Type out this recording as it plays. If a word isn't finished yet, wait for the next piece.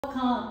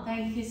Welcome.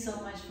 Thank you so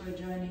much for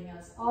joining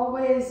us.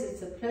 Always,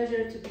 it's a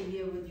pleasure to be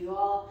here with you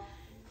all.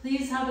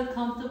 Please have a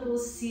comfortable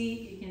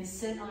seat. You can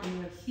sit on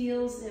your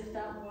heels if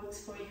that works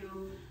for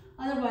you.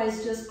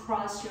 Otherwise, just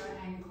cross your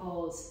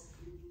ankles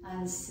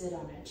and sit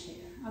on a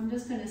chair. I'm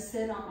just going to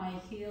sit on my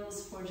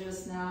heels for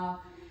just now.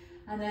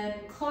 And then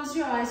close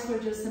your eyes for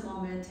just a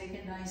moment.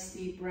 Take a nice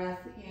deep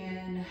breath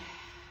in.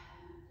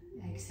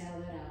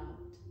 Exhale it out.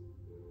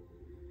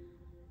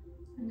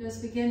 And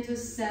just begin to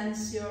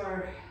sense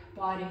your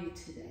body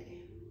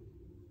today.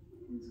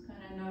 Just kind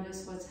of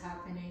notice what's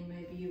happening.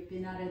 Maybe you've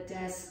been at a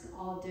desk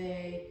all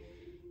day.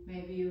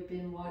 Maybe you've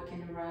been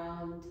walking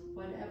around.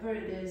 Whatever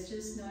it is,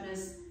 just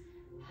notice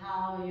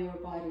how your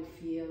body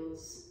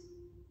feels.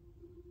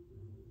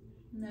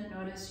 And then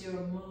notice your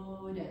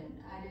mood and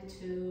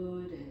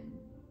attitude and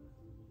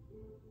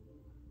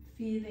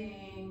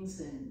feelings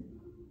and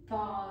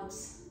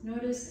thoughts.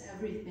 Notice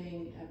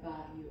everything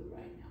about you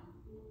right now.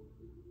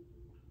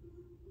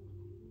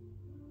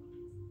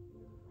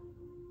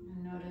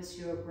 And notice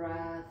your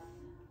breath.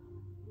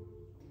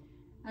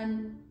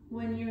 And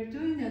when you're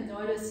doing the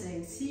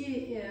noticing,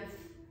 see if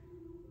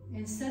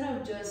instead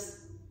of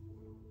just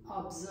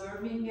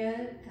observing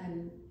it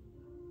and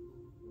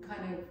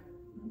kind of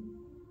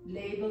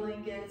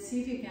labeling it,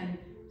 see if you can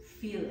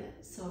feel it.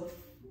 So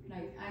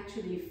like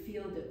actually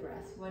feel the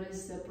breath. What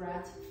does the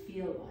breath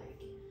feel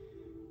like?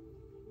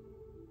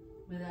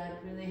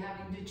 Without really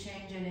having to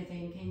change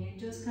anything, can you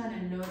just kind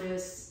of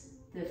notice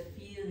the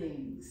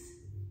feelings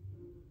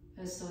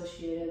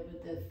associated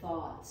with the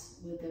thoughts,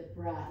 with the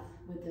breath,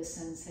 with the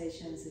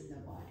sensations in the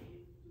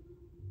body?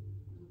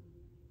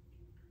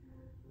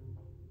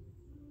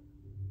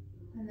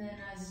 And then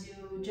as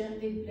you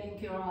gently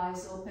blink your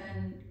eyes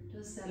open,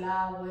 just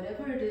allow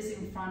whatever it is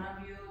in front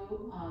of you,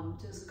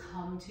 just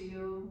come to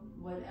you.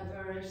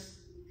 Whatever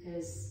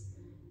is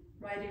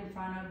right in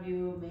front of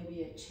you,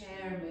 maybe a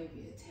chair,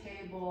 maybe a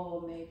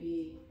table,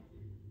 maybe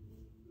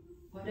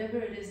whatever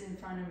it is in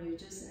front of you,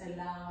 just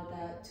allow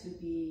that to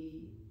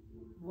be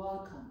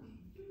welcoming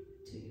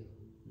to you.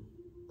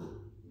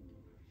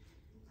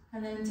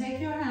 And then take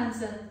your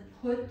hands and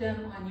put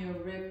them on your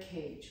rib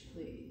cage,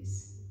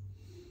 please.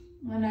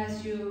 And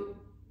as you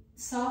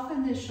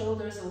soften the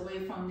shoulders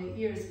away from the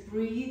ears,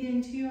 breathe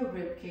into your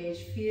rib cage.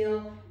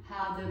 Feel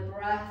how the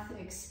breath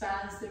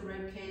expands the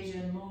rib cage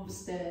and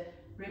moves the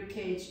rib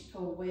cage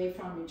away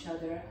from each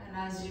other. And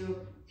as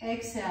you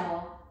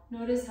exhale,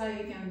 notice how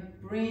you can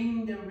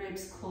bring the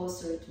ribs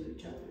closer to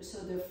each other. So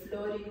the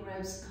floating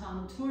ribs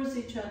come towards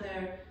each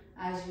other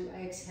as you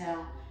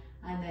exhale,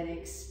 and then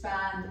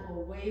expand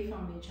away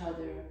from each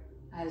other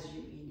as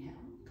you inhale.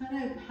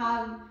 Kind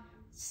of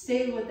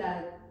stay with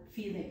that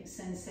feeling,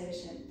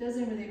 sensation. It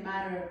doesn't really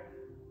matter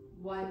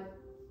what,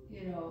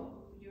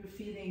 you're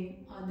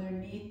feeling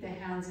underneath the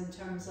hands in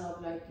terms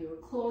of like your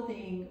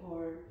clothing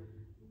or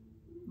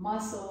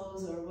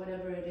muscles or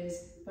whatever it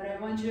is, but I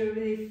want you to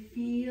really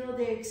feel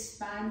the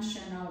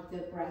expansion of the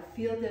breath.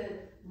 Feel the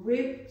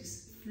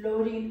ribs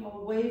floating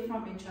away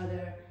from each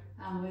other,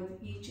 and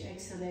with each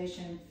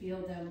exhalation,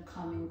 feel them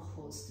coming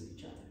close to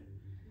each other.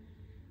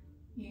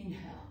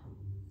 Inhale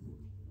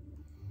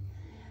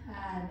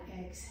and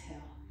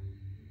exhale.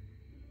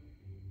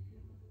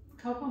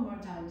 A couple more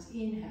times.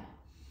 Inhale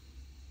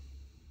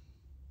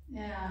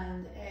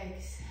and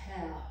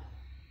exhale.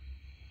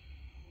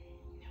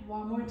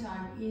 One more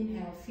time.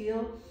 Inhale.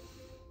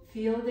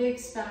 Feel the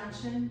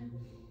expansion,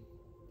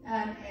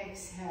 and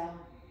exhale.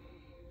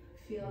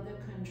 Feel the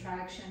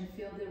contraction.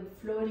 Feel the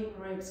floating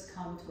ribs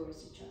come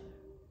towards each other.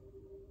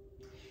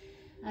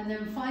 And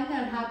then find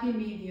that happy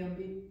medium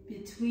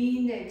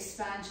between the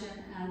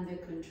expansion and the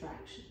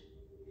contraction.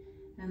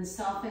 And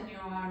soften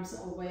your arms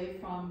away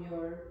from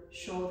your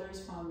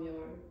shoulders,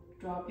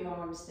 drop your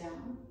arms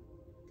down.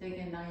 Take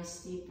a nice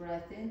deep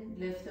breath in.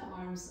 Lift the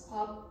arms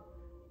up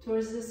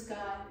towards the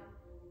sky.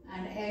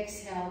 And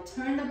exhale,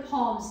 turn the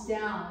palms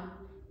down,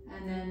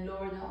 and then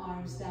lower the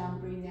arms down,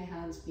 bring the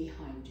hands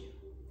behind you.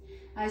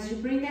 As you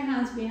bring the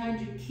hands behind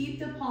you, keep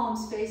the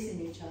palms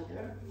facing each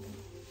other.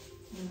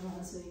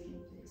 So you can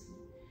face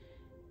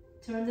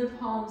it. Turn the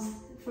palms,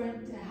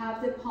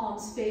 have the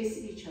palms face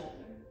each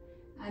other.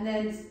 And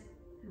then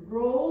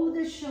roll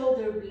the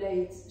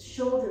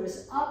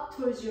shoulders up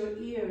towards your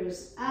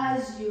ears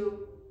as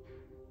you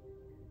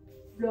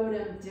flow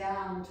them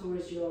down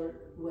towards your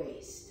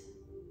waist.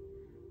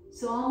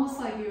 So almost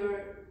like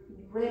you're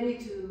ready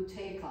to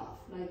take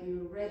off, like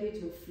you're ready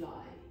to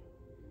fly.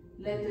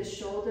 Let the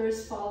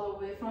shoulders fall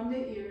away from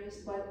the ears,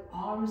 but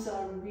arms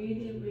are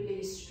really,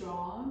 really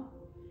strong.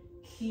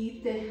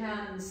 Keep the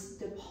hands,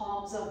 the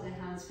palms of the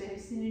hands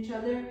facing each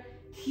other.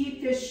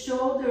 Keep the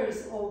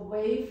shoulders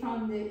away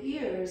from the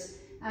ears,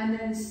 and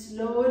then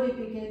slowly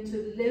begin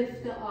to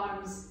lift the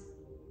arms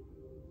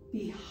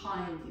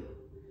behind you.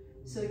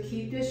 So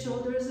keep the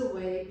shoulders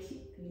away,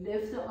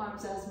 lift the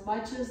arms as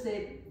much as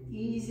they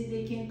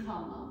easily can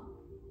come up.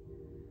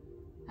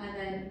 And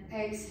then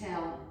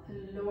exhale,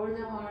 lower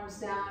the arms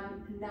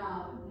down.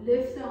 Now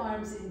lift the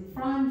arms in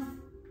front,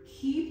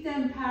 keep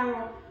them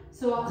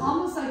So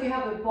almost like you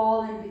have a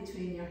ball in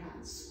between your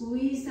hands.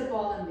 Squeeze the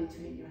ball in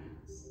between your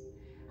hands.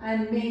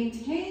 And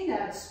maintain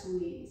that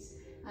squeeze.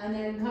 And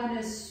then kind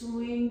of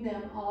swing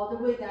them all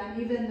the way down,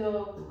 even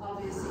though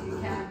obviously you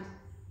can't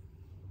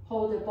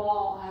hold the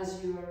ball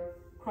as you're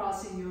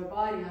crossing your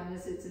body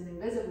unless it's an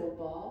invisible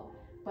ball.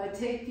 But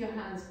take your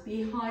hands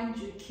behind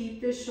you,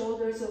 keep the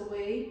shoulders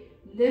away,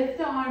 lift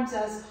the arms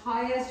as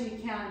high as you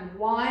can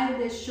while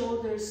the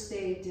shoulders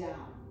stay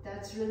down.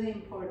 That's really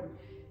important.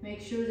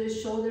 Make sure the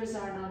shoulders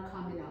are not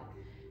coming up.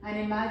 And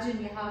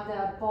imagine you have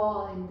that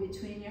ball in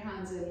between your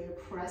hands and you're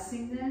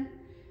pressing them.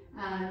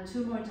 And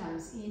 2 more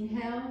times.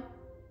 Inhale.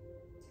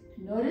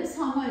 Notice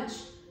how much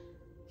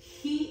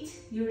heat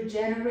you're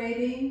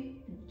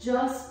generating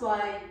just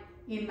by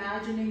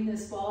imagining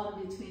this ball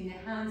in between the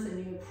hands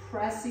and you're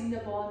pressing the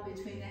ball in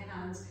between the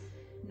hands.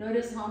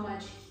 Notice how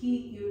much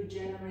heat you're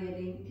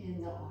generating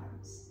in the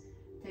arms.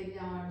 Take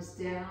the arms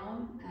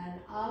down and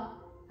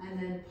up, and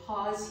then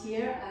pause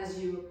here as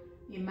you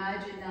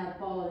imagine that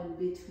ball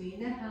in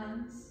between the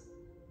hands.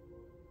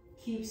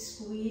 Keep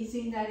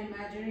squeezing that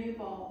imaginary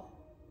ball,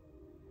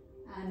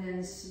 and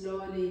then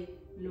slowly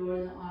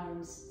lower the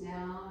arms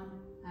down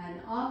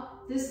and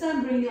up. This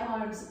time bring the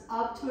arms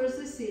up towards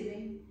the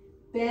ceiling.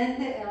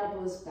 Bend the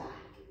elbows back.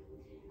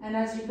 And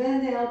as you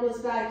bend the elbows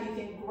back, you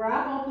can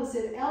grab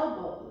opposite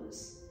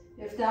elbows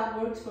if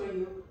that works for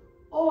you.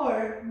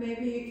 Or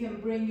maybe you can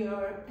bring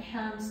your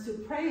hands to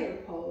prayer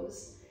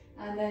pose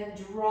and then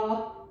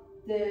drop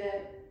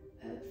the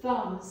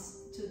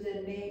thumbs to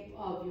the nape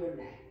of your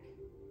neck.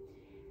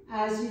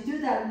 As you do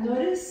that,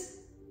 notice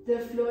the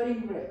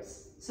floating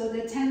ribs. So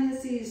the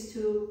tendency is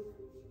to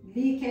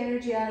leak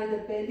energy out of the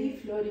belly,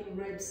 floating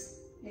ribs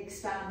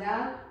expand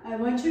out. I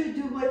want you to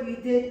do what you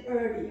did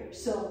earlier.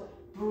 So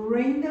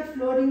bring the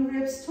floating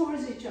ribs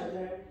towards each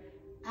other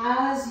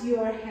as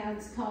your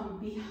hands come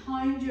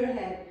behind your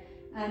head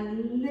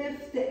and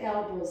lift the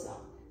elbows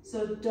up.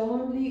 So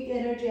don't leak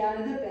energy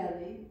out of the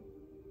belly.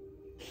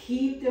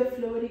 Keep the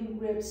floating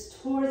ribs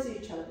towards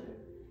each other.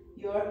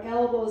 Your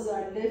elbows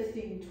are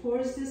lifting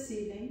towards the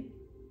ceiling,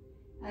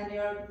 and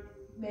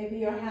maybe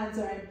your hands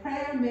are in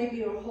prayer, maybe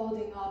you're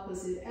holding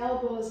opposite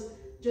elbows.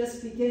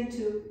 Just begin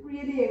to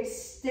really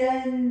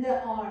extend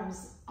the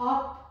arms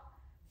up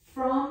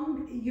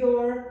from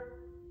your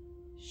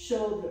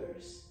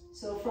shoulders.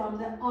 So from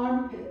the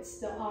armpits,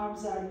 the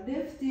arms are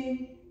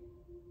lifting,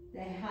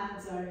 the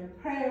hands are in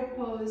prayer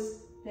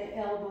pose, the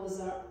elbows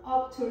are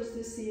up towards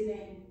the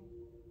ceiling.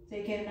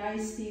 Take a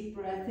nice deep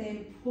breath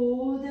in,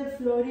 pull the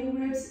floating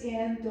ribs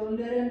in, don't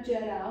let them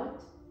jet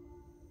out.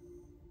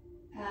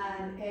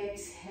 And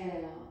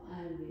exhale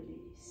and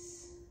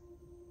release.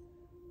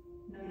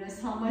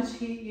 Notice how much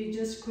heat you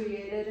just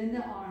created in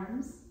the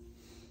arms.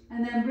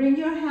 And then bring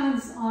your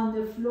hands on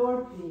the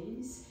floor,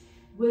 please.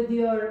 With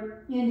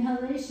your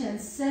inhalation,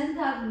 send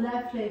that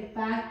left leg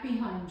back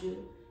behind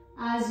you.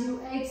 As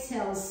you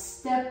exhale,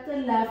 step the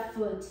left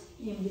foot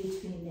in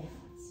between the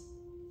hands.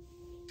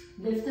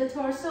 Lift the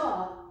torso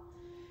up.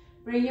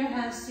 Bring your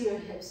hands to your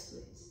hips,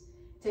 please.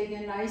 Take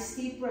a nice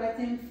deep breath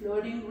in,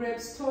 floating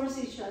ribs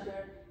towards each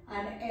other.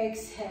 And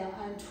exhale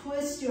and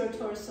twist your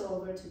torso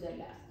over to the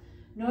left.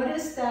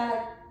 Notice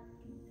that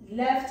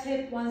left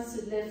hip wants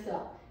to lift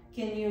up.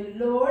 Can you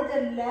lower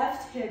the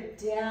left hip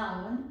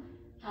down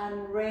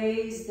and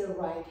raise the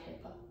right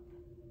hip up?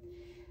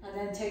 And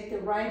then take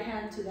the right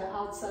hand to the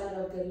outside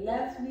of the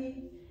left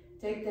knee.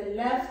 Take the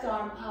left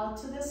arm out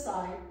to the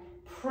side.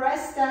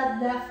 Press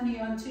that left knee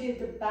onto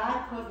the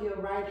back of your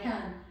right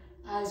hand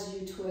as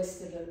you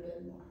twist a little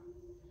bit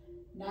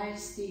more.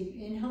 Nice deep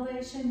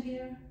inhalation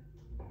here.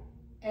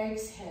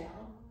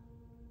 Exhale,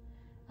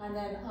 and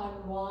then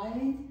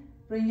unwind.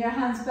 Bring your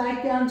hands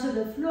back down to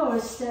the floor.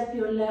 Step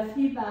your left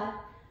knee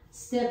back.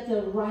 Step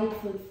the right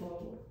foot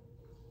forward.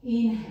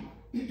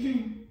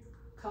 Inhale.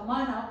 Come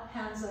on up,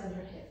 hands on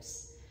your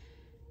hips.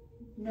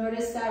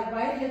 Notice that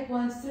right hip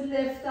wants to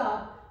lift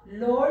up.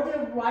 Lower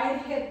the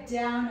right hip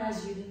down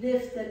as you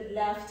lift the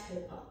left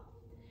hip up.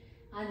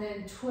 And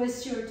then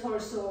twist your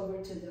torso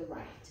over to the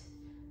right.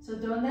 So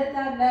don't let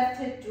that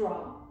left hip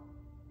drop.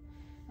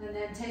 And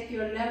then take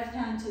your left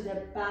hand to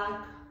the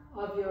back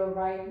of your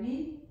right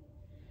knee,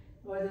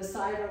 or the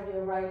side of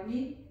your right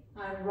knee,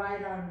 and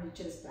right arm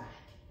reaches back.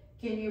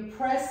 Can you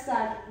press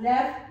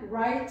that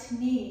right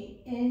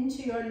knee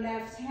into your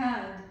left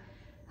hand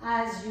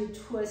as you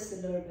twist a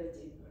little bit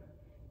deeper?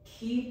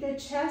 Keep the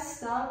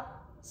chest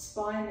up,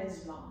 spine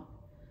is long.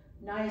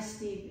 Nice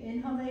deep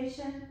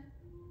inhalation,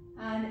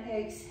 and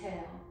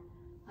exhale,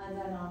 and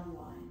then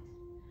unwind.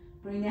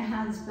 Bring your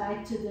hands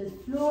back to the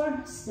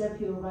floor, step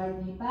your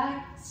right knee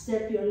back,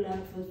 step your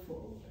left foot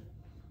forward.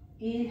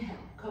 Inhale,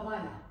 come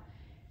on up.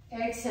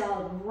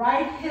 Exhale,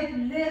 right hip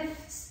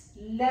lifts,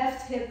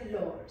 left hip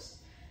lowers.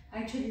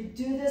 Actually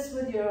do this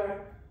with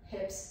your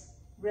hips.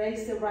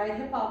 Raise the right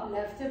hip up,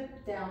 left hip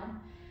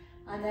down,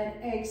 and then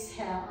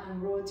exhale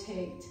and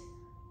rotate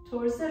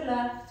towards the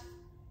left.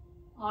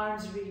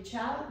 Arms reach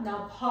out.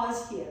 Now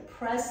pause here.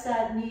 Press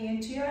that knee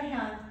into your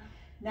hand.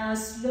 Now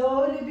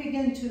slowly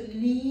begin to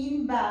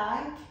lean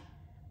back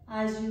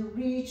as you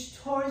reach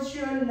towards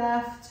your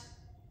left,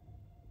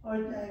 or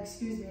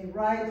excuse me,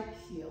 right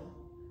heel.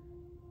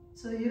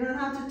 So you don't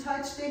have to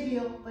touch the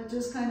heel, but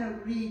just kind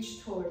of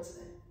reach towards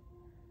it.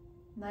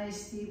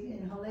 Nice deep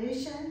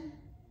inhalation.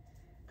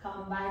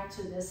 Come back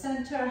to the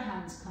center,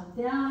 hands come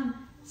down.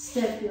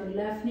 Step your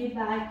left knee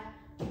back,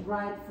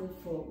 right foot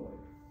forward.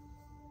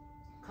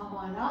 Come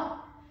on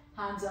up,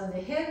 hands on the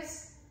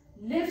hips.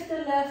 Lift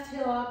the left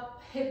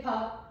hip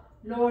up,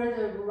 lower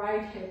the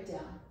right hip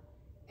down.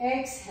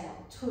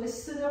 Exhale,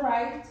 twist to the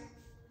right.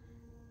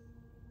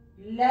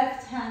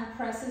 Left hand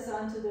presses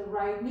onto the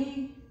right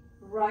knee,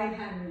 right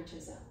hand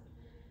reaches up.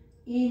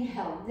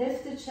 Inhale,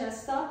 lift the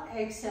chest up.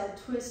 Exhale,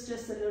 twist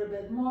just a little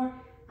bit more.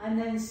 And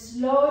then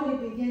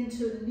slowly begin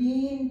to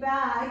lean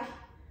back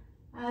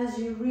as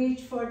you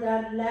reach for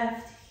that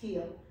left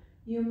heel.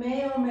 You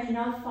may or may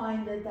not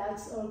find that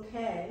that's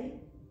okay.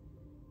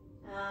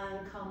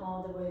 And come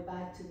all the way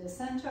back to the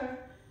center.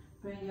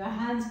 Bring your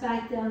hands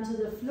back down to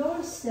the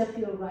floor. Step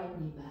your right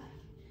knee back.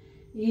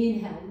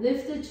 Inhale,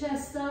 lift the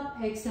chest up.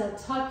 Exhale,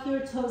 tuck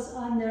your toes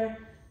under.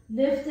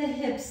 Lift the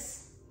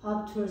hips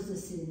up towards the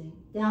ceiling.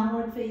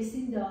 Downward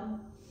facing dog.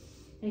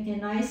 Take a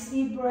nice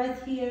deep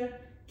breath here.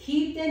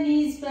 Keep the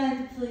knees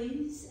bent,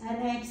 please,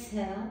 and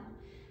exhale.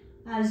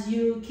 As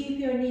you keep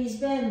your knees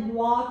bent,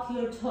 walk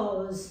your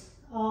toes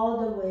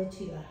all the way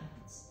to your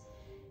hands.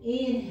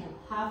 Inhale,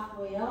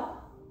 halfway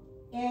up.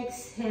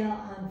 Exhale,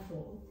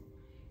 unfold.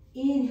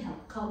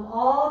 Inhale, come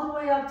all the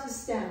way up to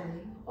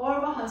standing,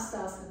 Urdhva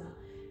Hastasana.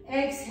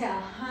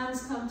 Exhale,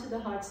 hands come to the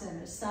heart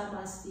center,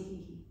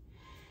 Samasthihi.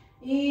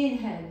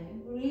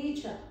 Inhaling,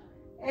 reach up.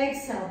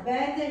 Exhale,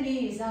 bend the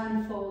knees,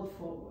 unfold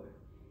forward.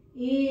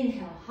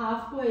 Inhale,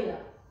 halfway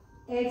up.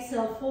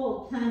 Exhale,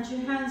 fold, plant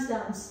your hands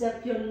down,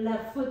 step your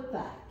left foot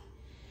back.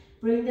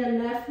 Bring the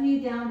left knee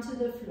down to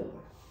the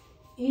floor.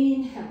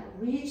 Inhale,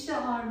 reach the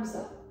arms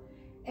up.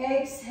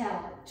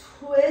 Exhale,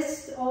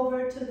 twist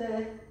over to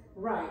the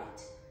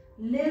right.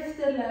 Lift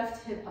the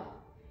left hip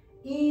up.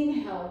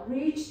 Inhale,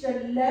 reach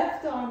the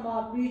left arm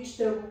up, reach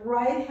the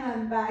right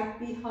hand back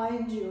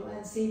behind you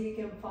and see if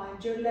you can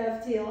find your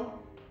left heel.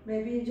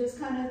 Maybe you just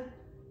kind of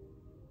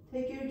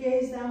take your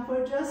gaze down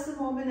for just a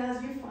moment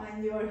as you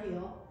find your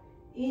heel.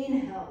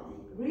 Inhale,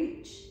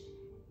 reach.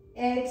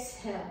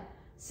 Exhale,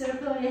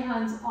 circle your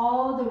hands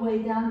all the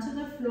way down to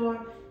the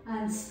floor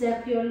and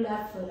step your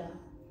left foot up.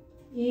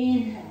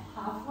 Inhale,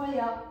 halfway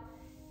up.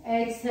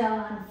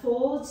 Exhale,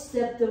 unfold.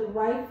 Step the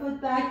right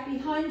foot back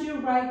behind your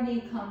right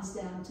knee comes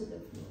down to the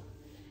floor.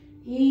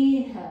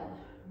 Inhale,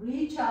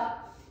 reach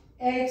up.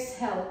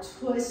 Exhale,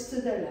 twist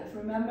to the left.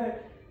 Remember,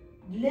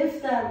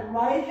 lift that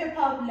right hip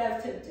up,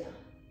 left hip down.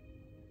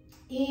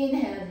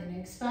 Inhale and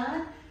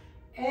expand.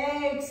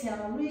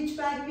 Exhale, reach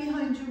back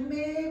behind you.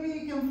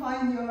 Maybe you can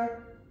find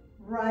your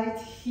right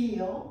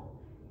heel.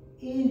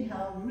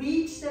 Inhale,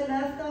 reach the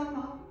left arm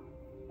up.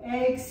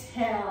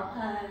 Exhale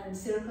and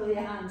circle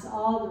your hands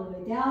all the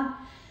way down.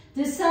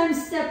 This time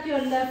step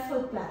your left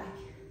foot back,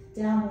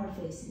 downward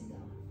facing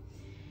dog.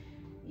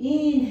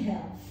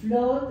 Inhale,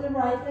 float the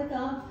right leg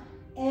up.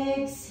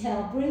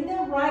 Exhale, bring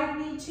the right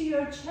knee to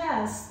your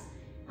chest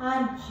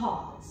and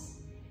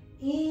pause.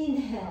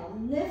 Inhale,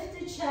 lift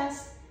the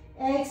chest.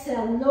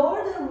 Exhale,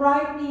 lower the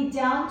right knee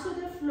down to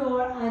the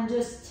floor and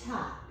just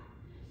tap.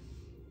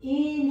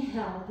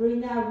 Inhale,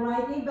 bring that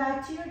right knee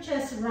back to your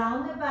chest,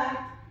 round the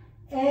back.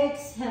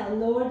 Exhale,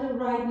 lower the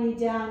right knee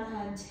down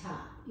and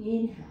tap.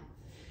 Inhale.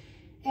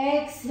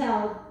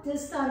 Exhale,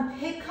 this time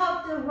pick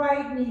up the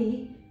right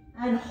knee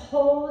and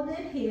hold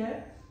it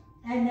here.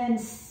 And then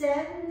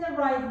send the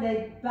right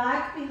leg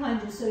back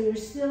behind you so you're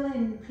still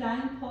in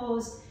plank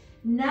pose.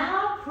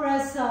 Now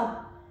press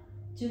up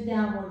to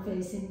downward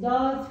facing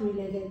dog,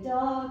 three-legged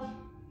dog,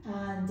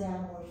 and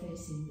downward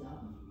facing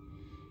dog.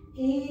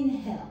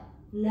 Inhale,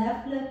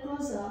 left leg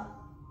goes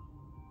up.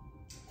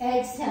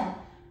 Exhale,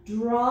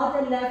 draw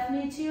the left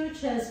knee to your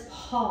chest,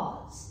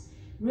 pause.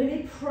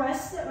 Really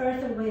press the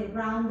earth away,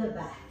 round the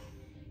back.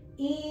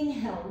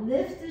 Inhale,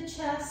 lift the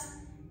chest.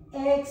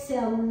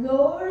 Exhale,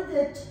 lower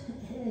the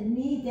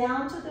knee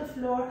down to the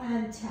floor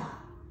and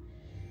tap.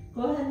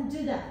 Go ahead and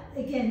do that.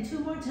 Again, 2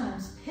 more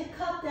times. Pick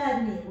up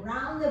that knee,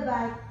 round the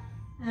back,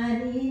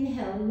 and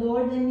inhale,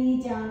 lower the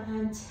knee down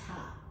and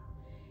tap.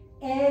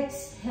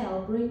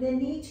 Exhale, bring the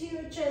knee to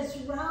your chest,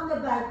 round the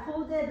back,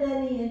 pull the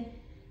belly in,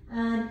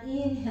 and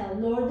inhale,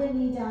 lower the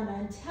knee down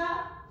and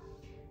tap.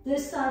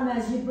 This time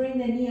as you bring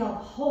the knee up,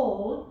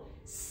 hold.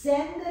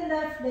 Send the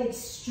left leg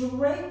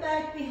straight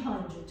back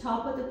behind you,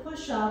 top of the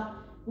push-up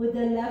with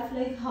the left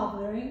leg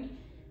hovering,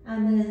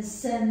 and then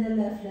send the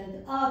left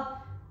leg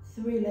up,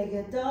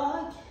 three-legged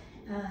dog,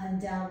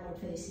 and downward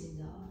facing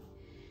dog.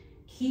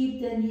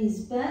 Keep the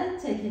knees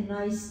bent, take a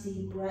nice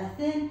deep breath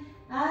in.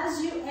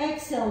 As you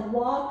exhale,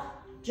 walk,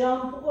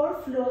 jump, or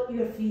float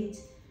your feet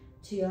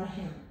to your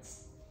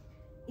hands.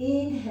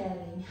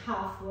 Inhaling,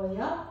 halfway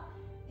up.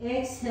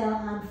 Exhale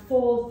and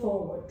fold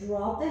forward.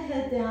 Drop the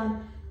head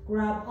down,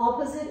 grab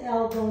opposite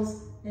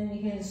elbows, and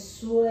you can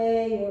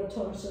sway your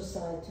torso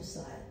side to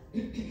side.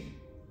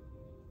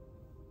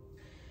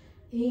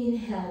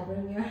 Inhale,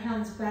 bring your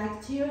hands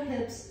back to your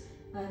hips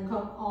and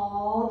come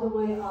all the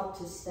way up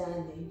to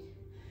standing.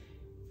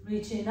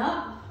 Reaching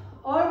up,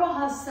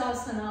 Urdhva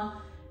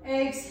Hastasana.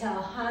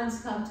 Exhale,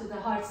 hands come to the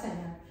heart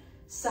center,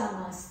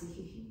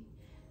 Samasthiti.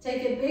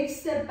 Take a big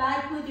step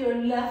back with your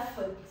left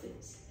foot,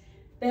 please.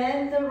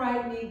 Bend the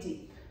right knee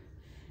deep.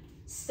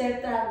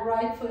 Step that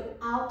right foot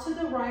out to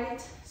the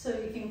right so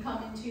you can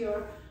come into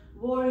your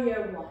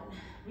warrior one.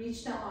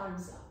 Reach the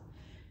arms up.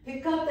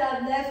 Pick up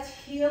that left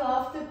heel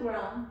off the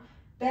ground.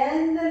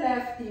 Bend the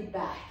left knee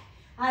back.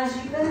 As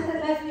you bend the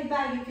left knee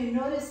back, you can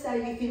notice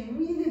that you can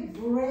really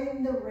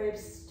bring the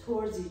ribs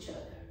towards each other.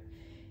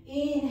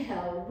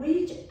 Inhale,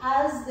 reach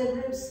as the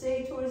ribs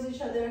stay towards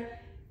each other.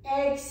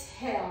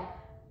 Exhale,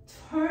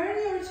 turn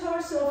your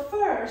torso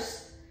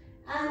first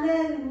and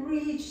then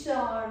reach the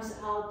arms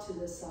out to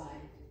the side.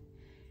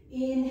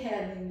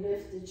 Inhaling,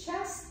 lift the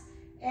chest.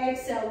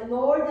 Exhale,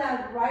 lower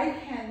that right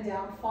hand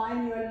down.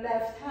 Find your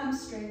left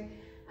hamstring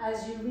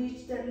as you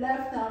reach the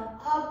left arm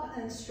up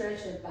and stretch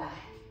it back.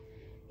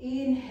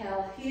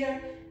 Inhale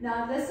here.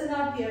 Now listen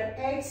up here.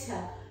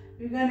 Exhale.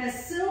 You're gonna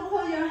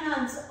circle your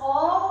hands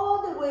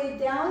all the way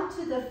down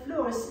to the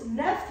floor.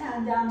 Left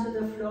hand down to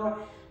the floor.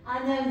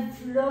 And then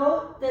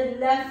float the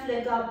left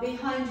leg up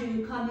behind you.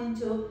 You come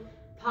into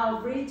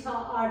Pavrita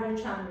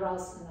Ardha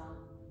Chandrasana.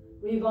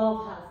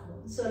 Revolve half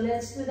moon. So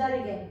let's do that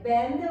again.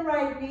 Bend the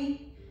right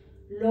knee.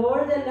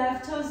 Lower the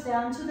left toes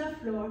down to the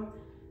floor.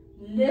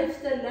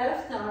 Lift the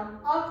left arm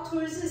up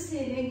towards the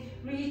ceiling.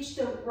 Reach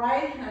the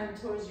right hand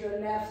towards your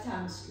left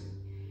hamstring.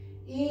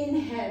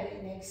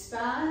 Inhaling,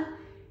 expand.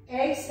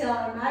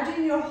 Exhale,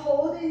 imagine you're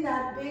holding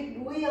that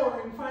big wheel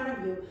in front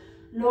of you.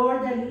 Lower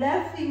the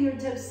left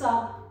fingertips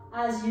up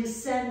as you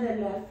send the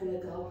left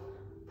leg up.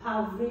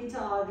 Pavrita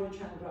Ardha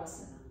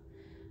Chandrasana.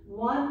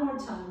 One more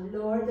time.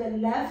 Lower the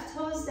left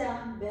toes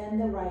down,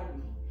 bend the right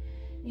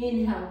knee.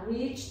 Inhale,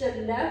 reach the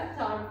left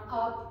arm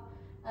up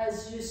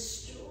as you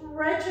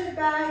stretch it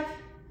back.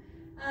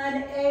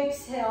 And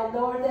exhale,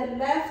 lower the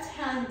left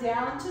hand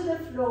down to the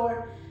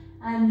floor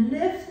and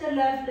lift the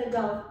left leg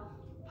up.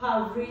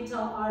 Pavrita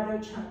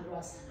Ardha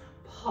Chandrasana.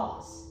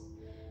 Pause.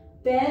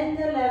 Bend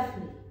the left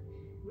knee.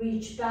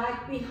 Reach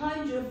back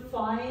behind you.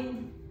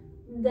 Find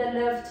the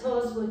left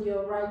toes with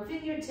your right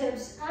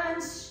fingertips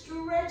and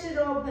stretch it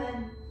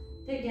open.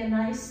 Take a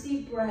nice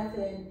deep breath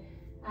in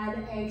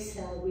and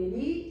exhale.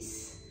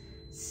 Release.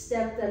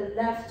 Step the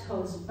left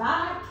toes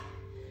back.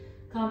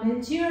 Come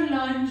into your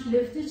lunge.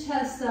 Lift the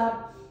chest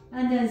up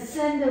and then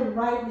send the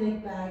right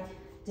leg back.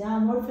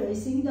 Downward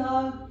facing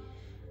dog.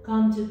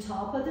 Come to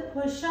top of the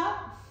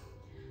push-up.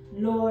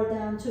 Lower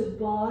down to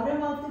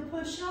bottom of the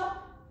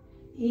push-up.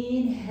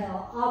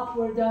 Inhale,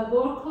 upward dog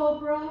or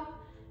cobra.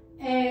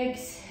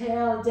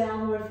 Exhale,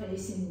 downward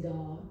facing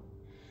dog.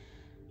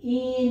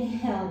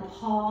 Inhale,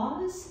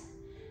 pause.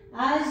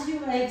 As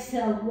you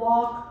exhale,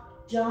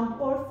 walk,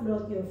 jump or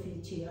float your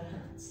feet to your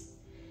hands.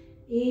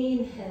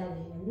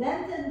 Inhaling,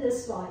 lengthen the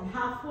spine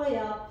halfway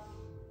up.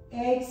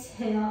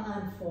 Exhale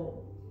and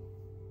fold.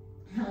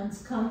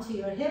 Hands come to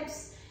your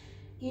hips.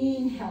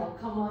 Inhale,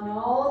 come on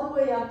all the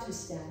way up to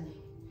standing.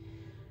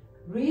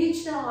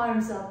 Reach the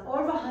arms up,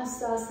 Urdhva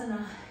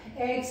Hastasana.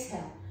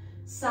 Exhale,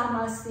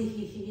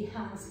 Samasthiti,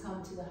 hands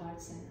come to the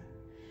heart center.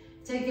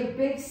 Take a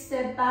big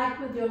step back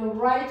with your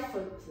right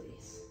foot,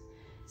 please.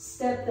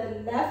 Step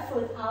the left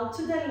foot out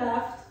to the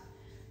left.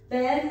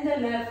 Bend the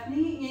left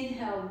knee,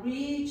 inhale,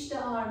 reach the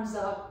arms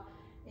up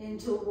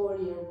into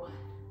warrior one.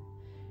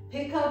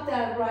 Pick up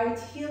that right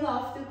heel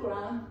off the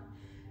ground.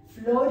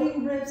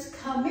 Floating ribs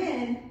come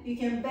in. You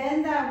can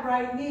bend that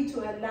right knee to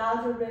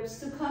allow the ribs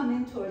to come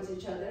in towards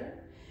each other.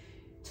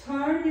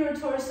 Turn your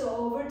torso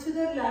over to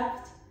the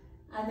left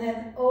and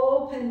then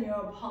open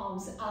your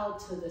palms out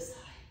to the side.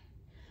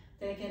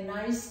 Take a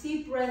nice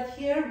deep breath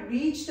here.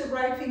 Reach the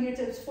right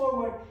fingertips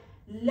forward,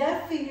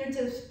 left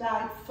fingertips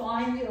back.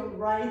 Find your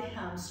right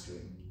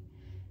hamstring.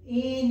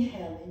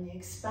 Inhale and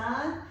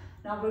expand.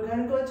 Now we're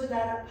going to go to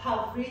that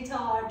Pavrita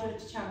Ardha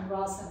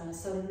Chandrasana.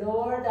 So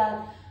lower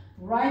that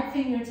right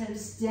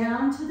fingertips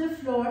down to the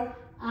floor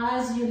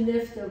as you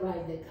lift the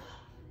right leg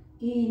up.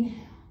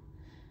 Inhale.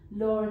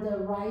 Lower the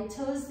right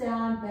toes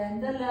down,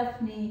 bend the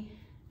left knee,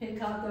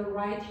 pick up the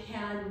right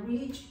hand,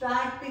 reach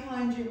back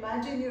behind you.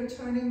 Imagine you're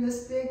turning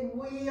this big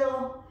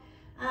wheel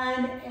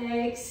and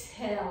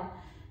exhale.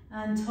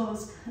 And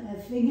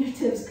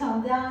fingertips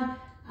come down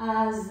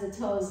as the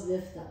toes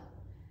lift up.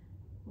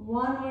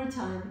 One more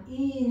time,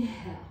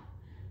 inhale.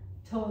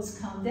 Toes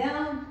come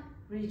down,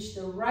 reach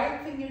the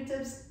right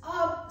fingertips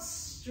up,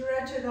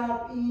 stretch it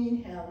up,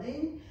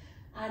 inhaling,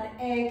 and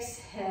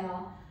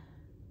exhale.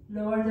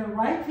 Lower the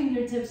right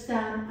fingertips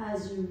down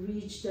as you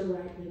reach the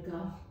right leg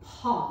up.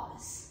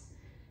 Pause.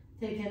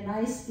 Take a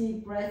nice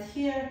deep breath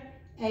here.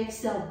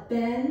 Exhale,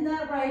 bend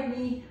that right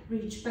knee,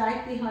 reach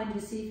back behind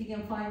you. See if you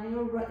can find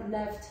your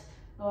left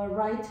or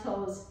right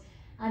toes.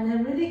 And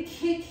then really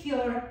kick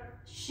your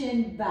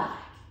shin back.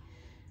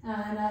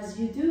 And as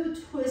you do,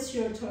 twist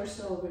your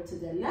torso over to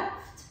the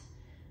left.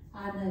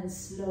 And then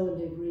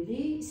slowly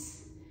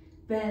release.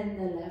 bend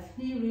the left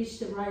knee, reach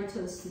the right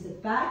toes to the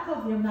back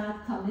of your mat,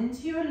 come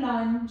into your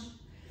lunge,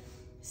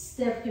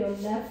 step your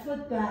left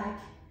foot back,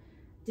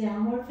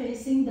 downward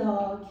facing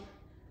dog,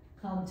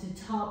 come to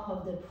top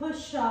of the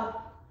push-up,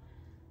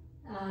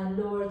 and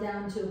lower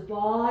down to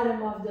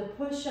bottom of the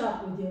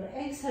push-up with your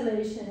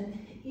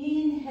exhalation.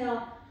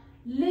 Inhale,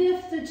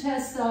 lift the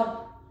chest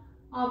up,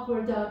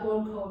 upward dog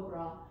or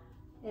cobra.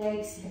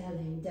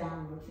 Exhaling,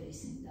 downward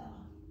facing dog.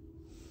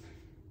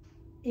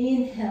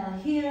 Inhale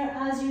here.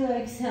 As you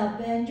exhale,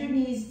 bend your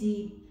knees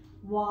deep,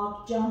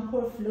 walk, jump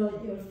or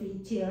float your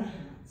feet to your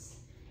hands.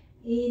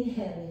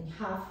 Inhaling,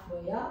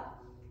 halfway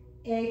up,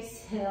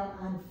 exhale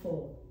and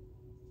fold.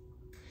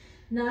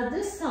 Now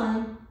this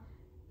time,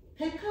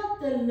 pick up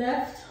the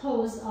left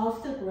toes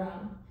off the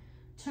ground,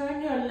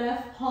 turn your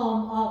left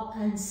palm up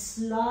and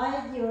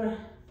slide your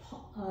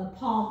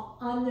palm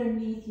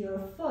underneath your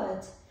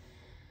foot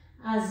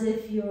as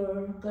if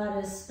you've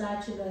got a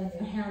spatula in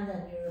your hand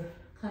and you're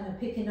kind of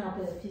picking up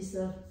a piece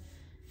of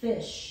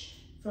fish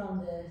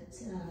from the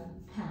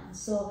pan.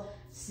 So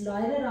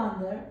slide it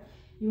under.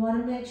 You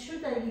want to make sure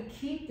that you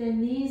keep the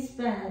knees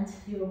bent,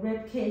 your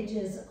rib cage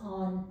is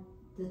on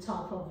the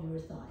top of your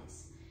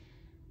thighs.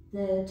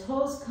 The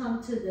toes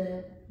come to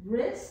the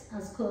wrist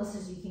as close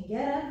as you can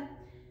get them.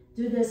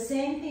 Do the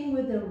same thing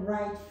with the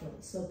right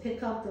foot. So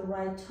pick up the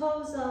right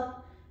toes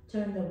up,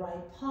 turn the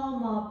right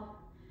palm up,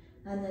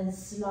 and then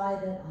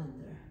slide it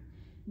under.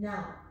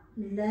 Now,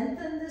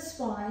 lengthen the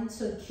spine,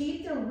 so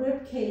keep the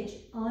rib cage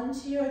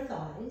onto your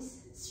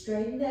thighs,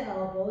 straighten the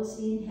elbows,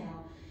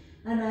 inhale.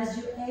 And as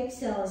you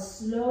exhale,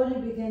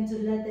 slowly begin to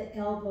let the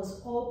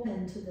elbows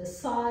open to the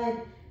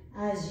side.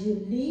 As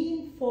you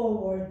lean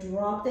forward,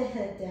 drop the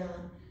head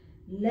down.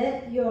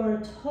 Let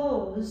your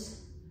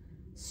toes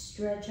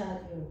stretch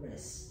out your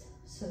wrist.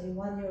 So you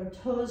want your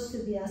toes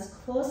to be as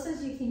close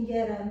as you can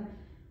get them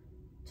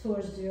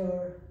towards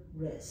your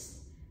wrist.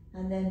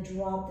 And then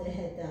drop the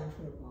head down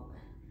for a moment.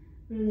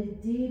 Really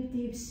deep,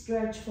 deep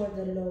stretch for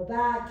the low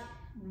back.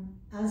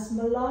 As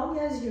long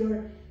as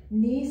your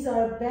knees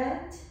are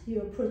bent,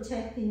 you're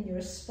protecting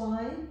your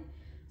spine.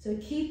 So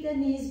keep the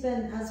knees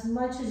bent as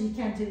much as you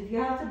can. So if you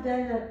have to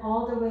bend it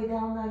all the way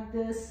down like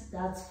this,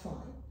 that's fine.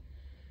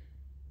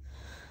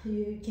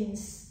 You can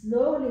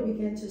slowly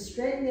begin to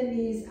straighten the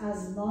knees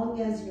as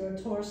long as your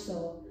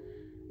torso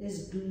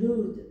is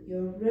glued,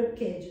 your rib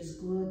cage is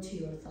glued to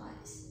your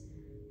thighs.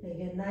 Take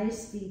a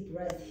nice deep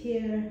breath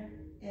here,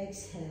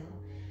 exhale.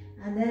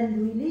 And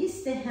then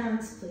release the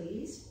hands,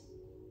 please.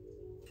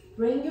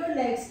 Bring your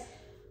legs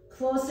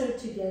closer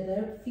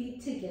together,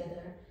 feet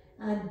together,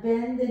 and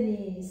bend the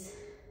knees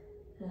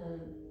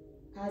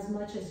as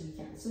much as you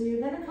can. So you're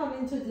gonna come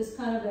into this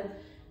kind of a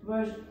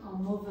version, I'll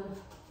move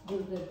a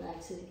little bit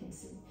back so you can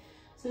see.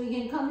 So you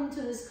can come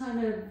into this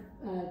kind of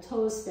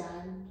toe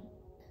stand.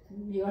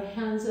 Your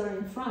hands are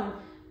in front,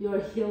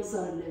 your heels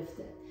are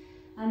lifted.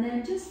 And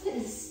then just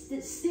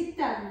stick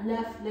that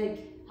left leg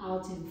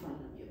out in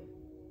front of you.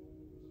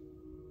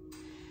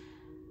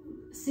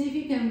 See if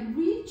you can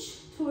reach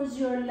towards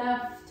your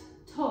left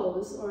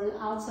toes or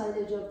outside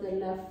edge of the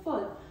left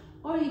foot,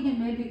 or you can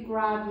maybe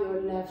grab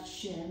your left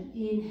shin.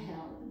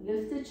 Inhale,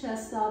 lift the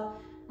chest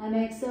up, and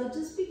exhale,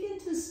 just begin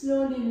to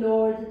slowly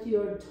lower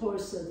your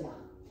torso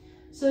down.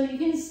 So you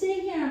can stay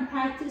here and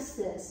practice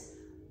this,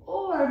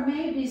 or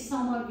maybe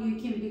some of you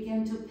can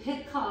begin to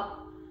pick up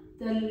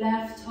the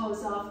left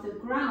toes off the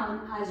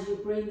ground as you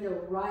bring the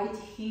right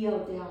heel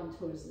down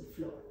towards the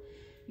floor.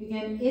 You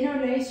can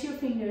interlace your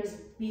fingers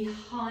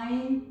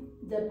behind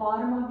the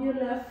bottom of your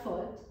left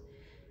foot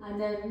and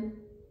then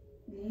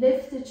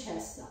lift the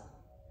chest up.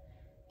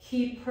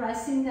 Keep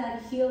pressing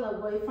that heel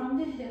away from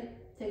the hip.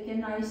 Take a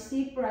nice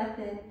deep breath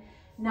in.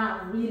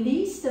 Now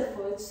release the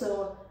foot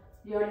so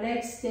your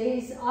leg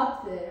stays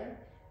up there,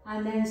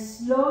 and then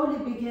slowly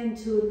begin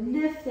to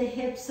lift the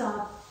hips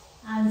up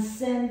and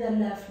send the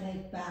left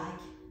leg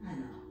back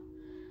and up.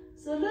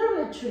 So a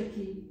little bit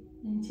tricky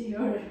into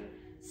your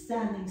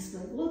standing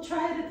split. We'll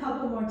try it a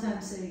couple more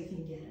times so you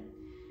can get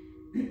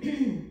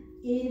it.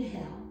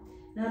 Inhale.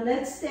 Now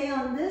let's stay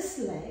on this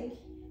leg.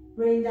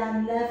 Bring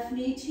that left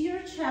knee to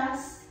your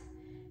chest.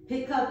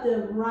 Pick up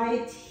the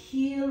right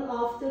heel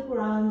off the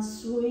ground.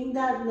 Swing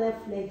that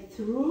left leg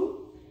through.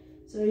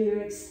 So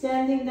you're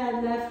extending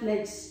that left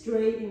leg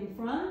straight in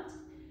front.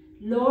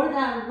 Lower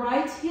that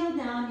right heel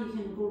down. You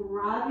can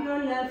grab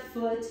your left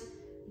foot,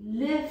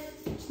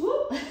 lift,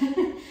 whoop.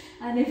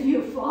 And if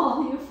you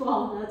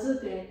fall, that's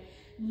okay.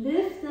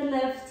 Lift the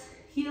left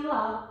heel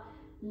up,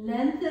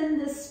 lengthen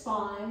the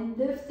spine,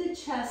 lift the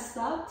chest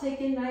up, take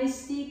a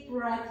nice deep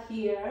breath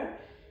here.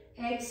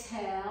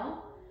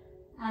 Exhale,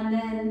 and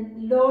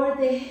then lower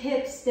the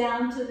hips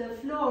down to the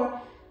floor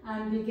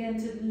and begin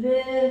to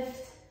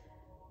lift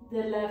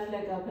the left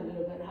leg up a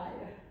little bit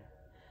higher.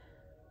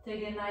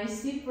 Take a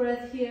nice deep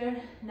breath here.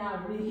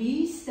 Now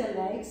release the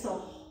leg,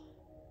 so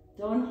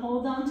don't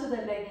hold on to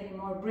the leg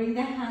anymore. Bring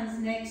the hands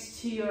next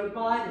to your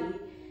body.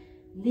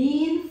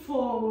 Lean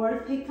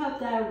forward, pick up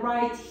that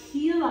right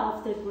heel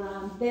off the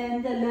ground,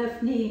 bend the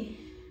left knee,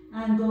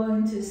 and go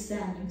into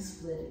standing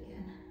split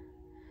again.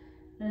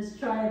 Let's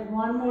try it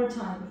one more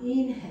time.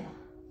 Inhale.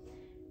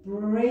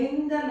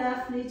 Bring the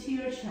left knee to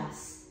your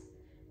chest.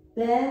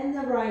 Bend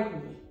the right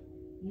knee.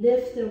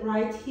 Lift the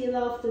right heel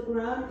off the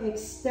ground.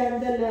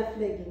 Extend the left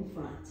leg in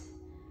front.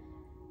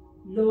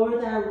 Lower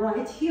that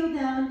right heel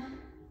down.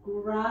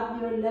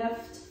 Grab your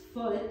left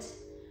foot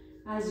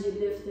as you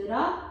lift it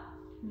up.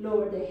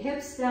 Lower the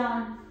hips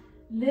down.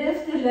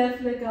 Lift the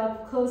left leg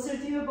up closer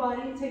to your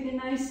body. Take a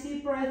nice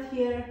deep breath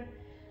here.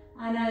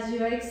 And as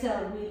you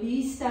exhale,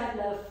 release that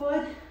left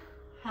foot.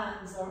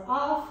 Hands are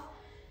off.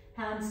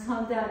 Hands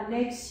come down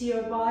next to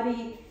your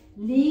body.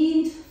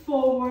 Lean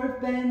forward,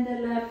 bend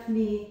the left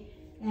knee,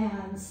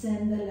 and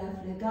send the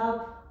left leg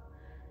up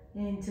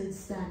into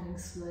standing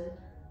split.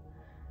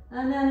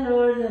 And then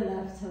lower the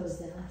left toes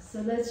down.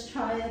 So let's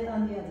try it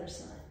on the other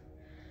side.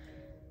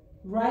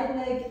 Right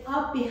leg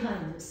up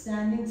behind you,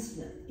 standing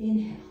split.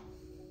 Inhale.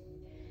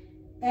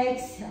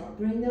 Exhale,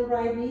 bring the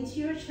right knee to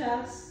your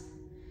chest,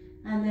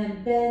 and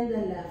then bend the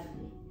left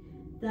knee.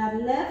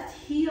 That left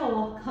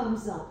heel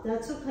comes up,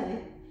 that's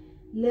okay.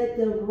 Let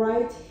the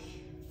right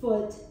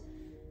foot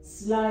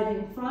slide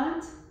in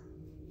front.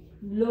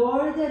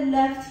 Lower the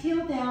left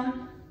heel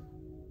down.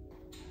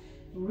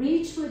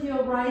 Reach with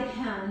your right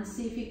hand.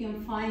 See if you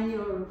can find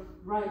your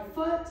right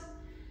foot.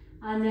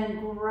 And then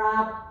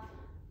grab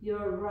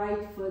your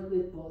right foot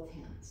with both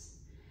hands.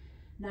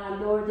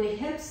 Now lower the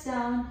hips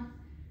down.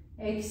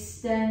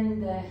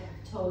 Extend the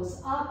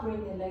toes up.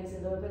 Bring the legs a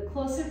little bit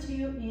closer to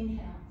you.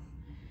 Inhale.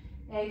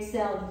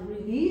 Exhale.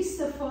 Release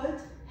the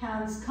foot.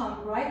 Hands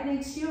come right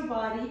next to your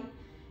body.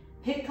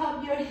 Pick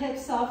up your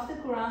hips off the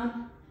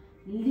ground.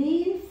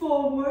 Lean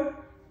forward.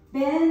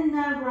 Bend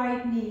that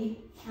right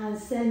knee and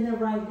send the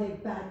right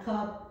leg back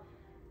up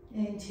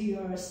into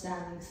your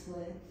standing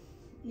split.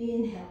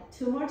 Inhale.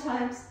 2 more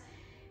times.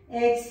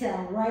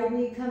 Exhale. Right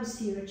knee comes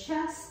to your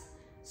chest.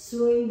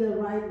 Swing the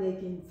right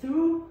leg in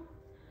through.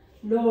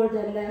 Lower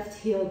the left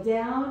heel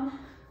down.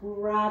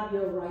 Grab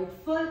your right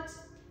foot.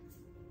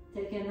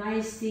 Take a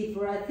nice deep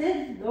breath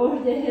in.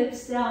 Lower the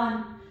hips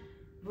down.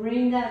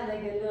 Bring that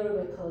leg a little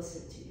bit closer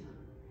to you.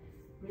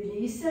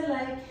 Release the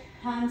leg.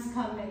 Hands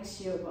come next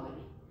to your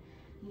body.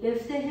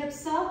 Lift the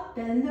hips up.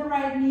 Bend the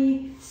right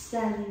knee.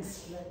 Standing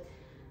split.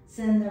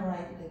 Send the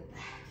right leg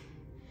back.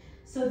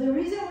 So the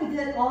reason we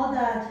did all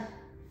that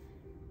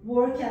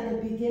work at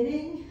the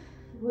beginning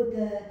with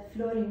the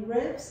floating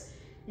ribs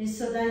is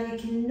so that you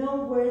can know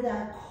where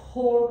that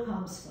core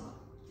comes from.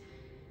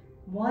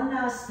 One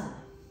last time.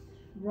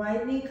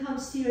 Right knee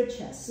comes to your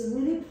chest. So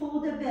really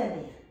pull the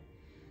belly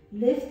in.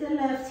 Lift the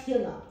left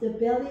heel up. The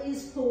belly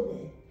is pulled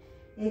in.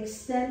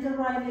 Extend the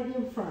right leg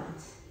in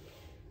front.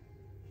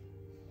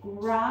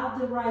 Grab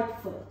the right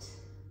foot.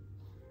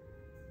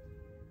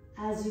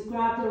 As you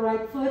grab the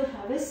right foot,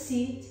 have a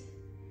seat.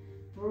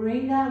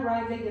 Bring that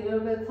right leg a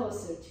little bit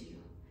closer to you.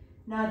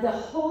 Now the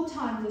whole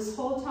time, this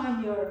whole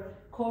time your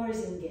core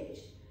is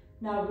engaged.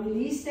 Now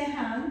release the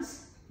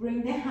hands.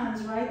 Bring the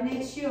hands right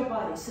next to your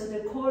body. So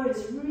the core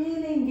is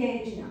really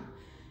engaged now.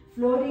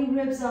 Floating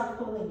ribs are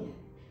pulling in.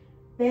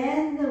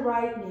 Bend the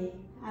right knee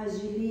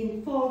as you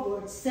lean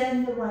forward.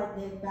 Send the right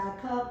leg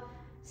back up.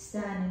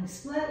 Standing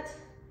split.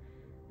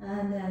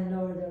 And then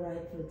lower the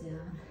right foot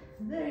down.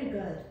 Very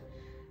good.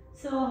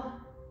 So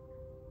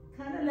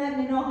kind of let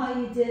me know how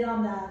you did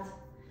on that.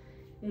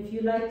 If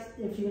you liked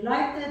it, if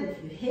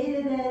you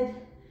hated it,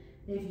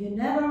 if you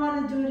never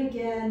want to do it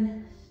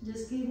again,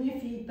 just give me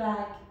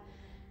feedback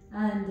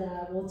and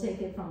we'll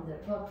take it from there.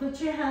 But put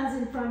your hands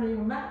in front of your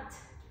mat,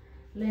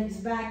 legs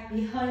back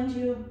behind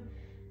you.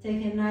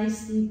 Take a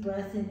nice deep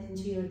breath in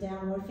into your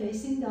downward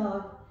facing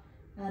dog.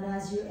 And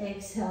as you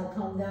exhale,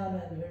 come down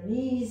on your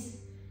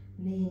knees,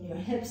 lean your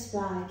hips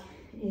back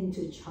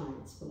into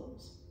child's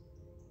pose.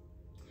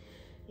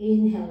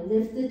 Inhale,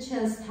 lift the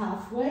chest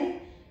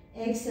halfway.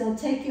 Exhale,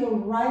 take your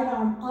right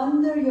arm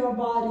under your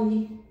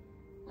body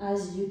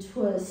as you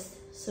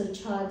twist. So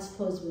child's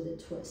pose with a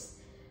twist.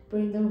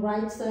 Bring the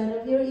right side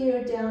of your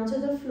ear down to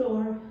the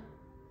floor.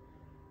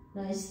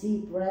 Nice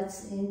deep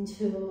breaths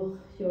into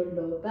your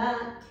low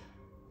back.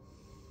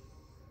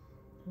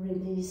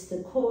 Release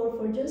the core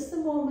for just a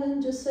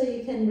moment, just so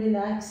you can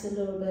relax a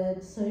little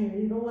bit. So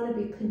you don't want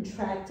to be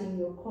contracting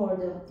your core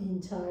the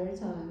entire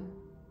time.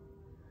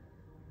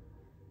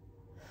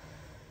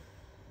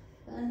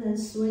 And then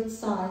switch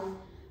side.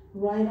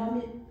 Right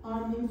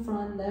arm in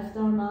front, left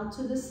arm out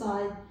to the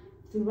side.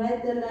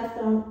 Thread the left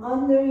arm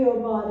under your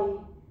body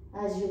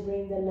as you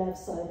bring the left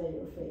side of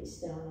your face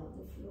down on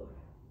the floor.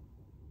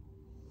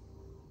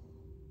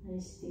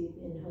 Nice deep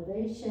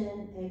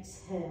inhalation,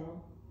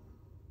 exhale.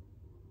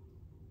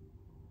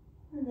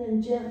 And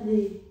then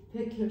gently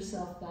pick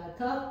yourself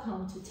back up,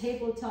 come to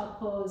tabletop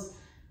pose.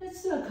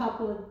 Let's do a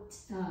couple of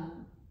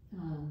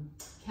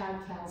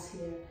cat-cows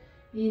here.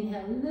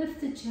 Inhale,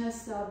 lift the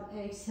chest up,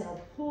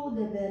 exhale, pull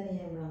the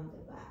belly around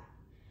the back.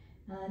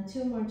 And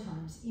 2 more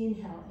times.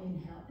 Inhale,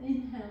 inhale,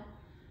 inhale.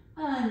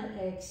 And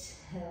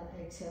exhale,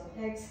 exhale,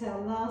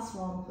 exhale. Last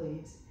one,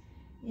 please.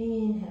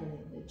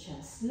 Inhaling, the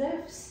chest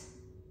lifts.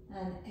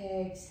 And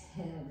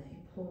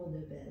exhaling, pull the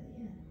belly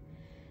in.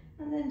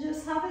 And And then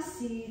just have a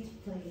seat,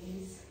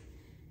 please.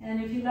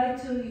 And if you like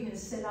to, you can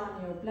sit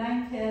on your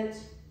blanket,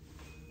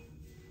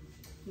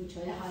 which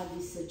I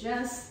highly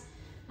suggest,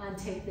 and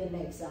take the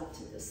legs out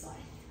to the side.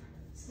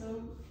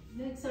 So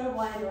legs are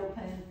wide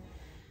open.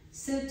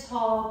 Sit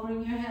tall,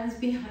 bring your hands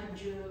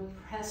behind you,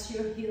 press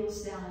your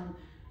heels down,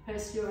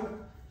 press your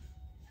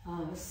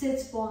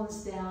sits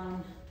bones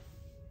down.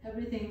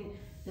 Everything,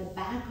 the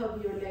back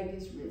of your leg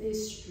is really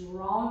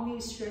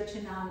strongly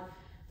stretching out.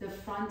 The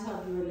front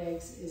of your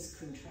legs is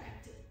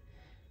contracted.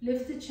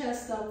 Lift the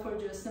chest up for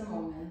just a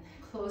moment.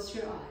 Close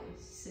your eyes,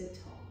 sit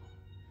tall.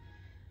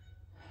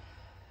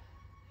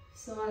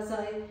 So as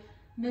I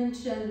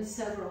mentioned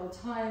several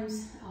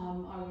times,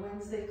 our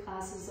Wednesday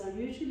classes are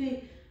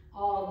usually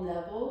all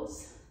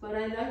levels, but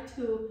I like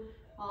to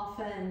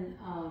often,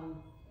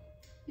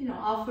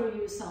 offer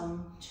you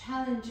some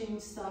challenging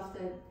stuff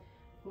that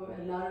for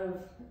a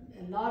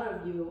lot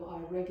of you are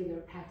regular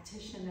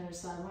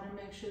practitioners, so I want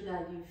to make sure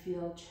that you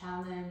feel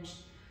challenged.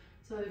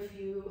 So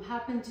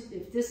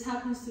if this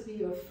happens to be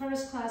your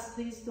first class,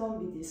 please don't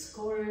be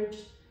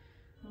discouraged.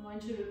 I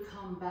want you to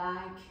come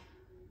back.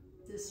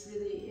 This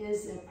really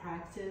is a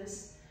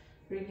practice.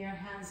 Bring your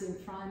hands in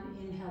front,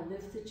 inhale,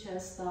 lift the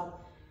chest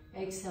up,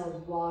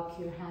 exhale, walk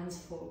your hands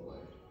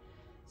forward.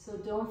 So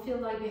don't feel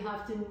like you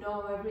have to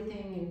know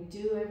everything and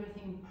do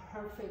everything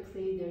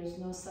perfectly. There's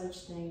no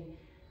such thing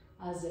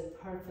as a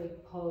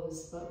perfect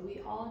pose, but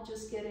we all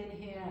just get in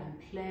here and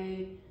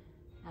play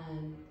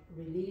and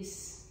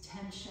release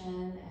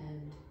tension.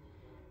 And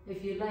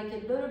if you like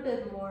a little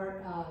bit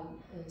more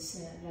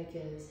like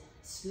a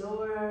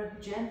slower,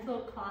 gentle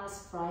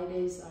class,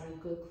 Fridays are a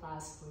good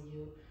class for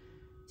you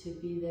to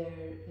be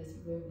there, as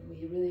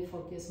we really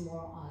focus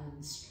more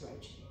on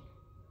stretching.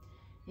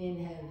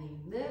 Inhaling,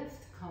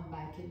 lift, come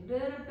back a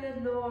little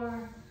bit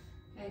lower.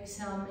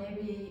 Exhale,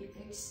 maybe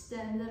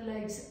extend the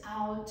legs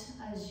out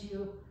as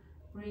you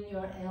bring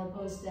your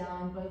elbows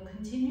down, but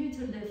continue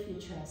to lift your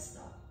chest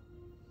up.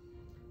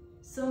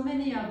 So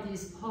many of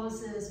these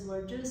poses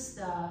were just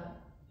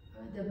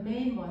the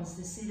main ones,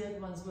 the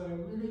seated ones, were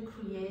really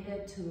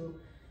created to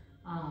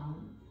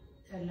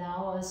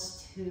allow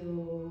us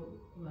to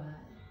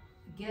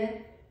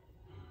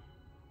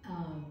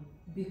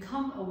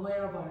become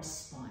aware of our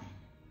spine.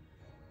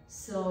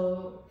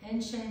 So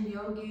ancient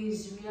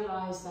yogis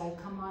realized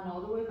that, come on,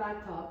 all the way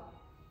back up,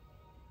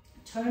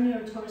 turn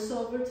your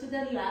torso over to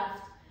the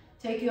left,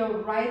 take your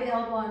right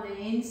elbow on the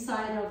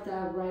inside of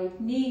the right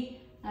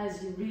knee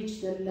as you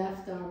reach the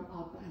left arm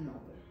up and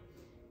over.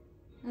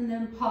 And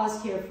then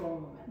pause here for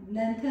a moment.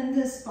 Lengthen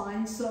the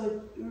spine,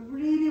 so you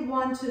really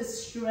want to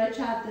stretch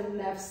out the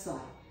left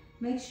side.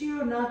 Make sure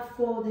you're not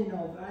folding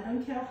over. I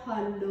don't care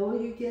how low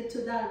you get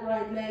to that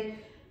right leg.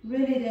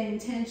 Really, the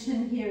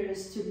intention here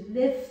is to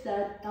lift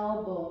that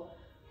elbow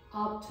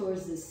up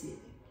towards the ceiling.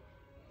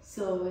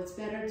 So it's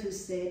better to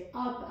stay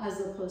up as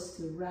opposed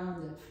to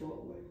rounded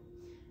forward.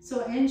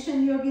 So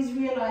ancient yogis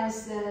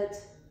realized that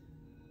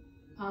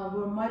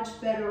we're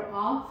much better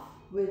off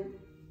with,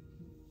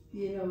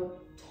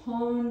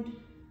 toned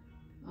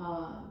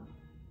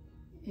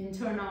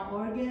internal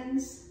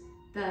organs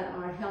that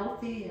are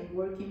healthy and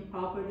working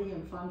properly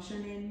and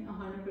functioning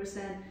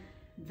 100%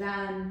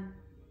 than,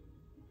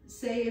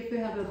 say, if we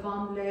have a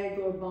bum leg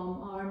or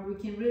bum arm, we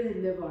can really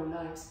live our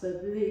lives,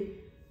 but really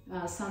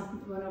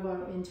one of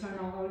our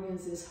internal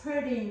organs is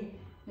hurting,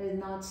 and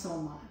not so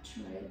much,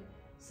 right?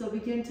 So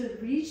begin to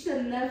reach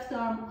the left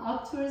arm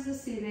up towards the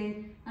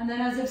ceiling, and then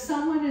as if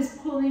someone is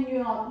pulling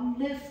you up,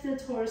 lift the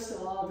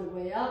torso all the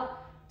way up,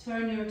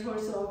 turn your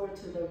torso over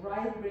to the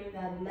right, bring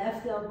that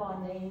left elbow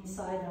on the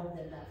inside of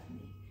the left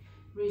knee.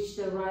 Reach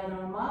the right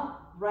arm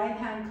up, right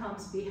hand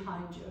comes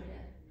behind your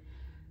head.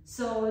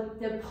 So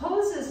the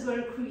poses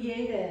were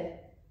created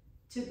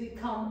to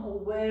become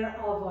aware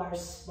of our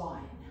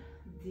spine.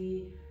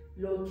 The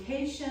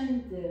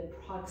location, the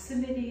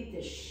proximity,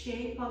 the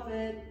shape of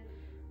it,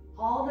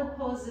 all the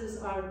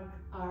poses are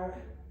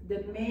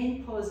the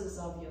main poses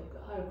of yoga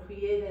are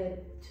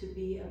created to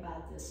be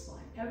about the spine.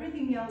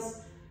 Everything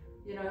else,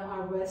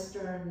 our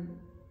Western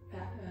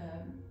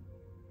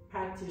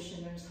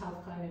practitioners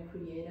have kind of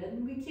created,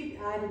 and we keep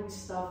adding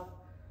stuff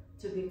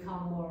to be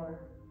more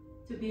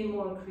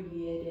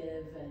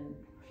creative and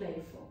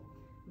playful.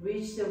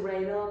 Reach the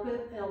right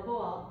elbow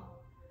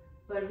up,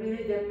 but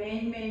really the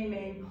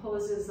main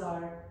poses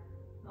are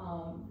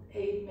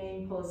 8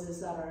 main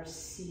poses that are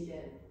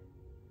seated,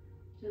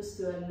 just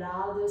to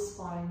allow the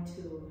spine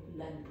to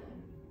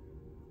lengthen.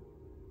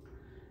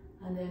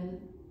 And then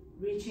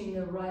reaching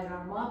the right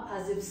arm up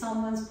as if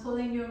someone's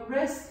pulling your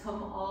wrist,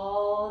 come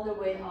all the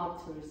way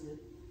up towards it.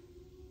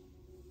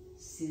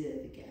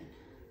 Seated again.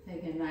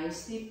 Take a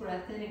nice deep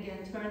breath in. Again,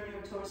 turn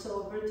your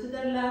torso over to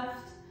the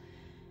left.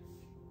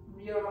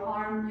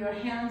 Your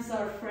hands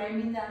are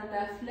framing that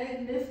left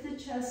leg. Lift the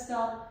chest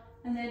up,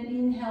 and then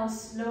inhale,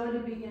 slowly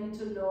begin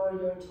to lower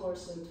your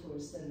torso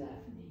towards the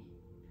left knee.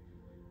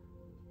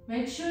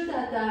 Make sure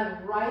that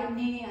that right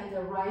knee and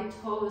the right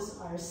toes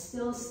are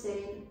still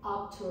staying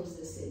up towards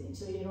the ceiling.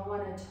 So you don't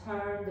want to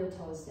turn the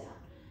toes down.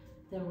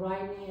 The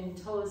right knee and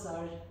toes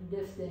are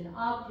lifting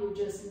up. You're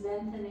just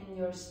lengthening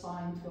your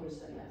spine towards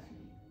the left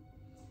knee.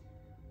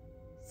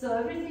 So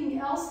everything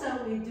else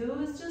that we do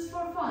is just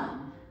for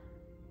fun.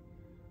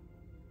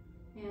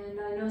 And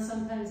I know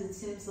sometimes it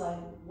seems like,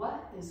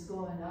 what is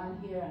going on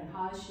here and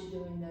how is she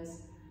doing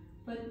this?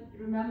 But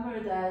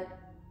remember that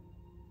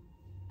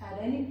at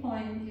any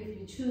point, if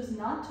you choose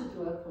not to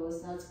do a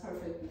pose, that's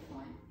perfectly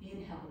fine.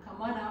 Inhale,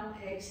 come on up,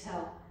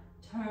 exhale.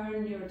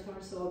 Turn your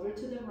torso over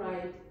to the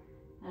right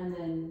and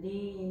then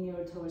lean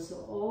your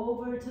torso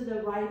over to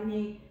the right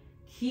knee,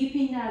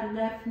 keeping that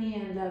left knee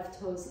and left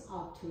toes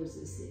up towards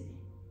the ceiling.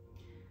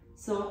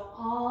 So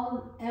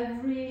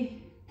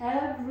every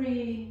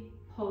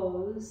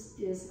pose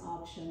is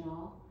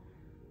optional.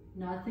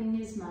 Nothing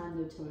is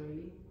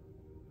mandatory.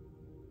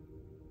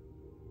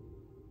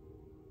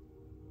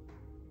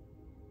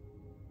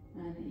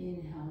 And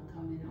inhale,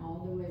 coming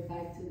all the way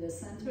back to the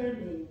center,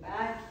 lean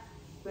back,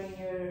 bring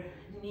your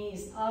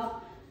knees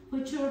up,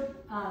 put your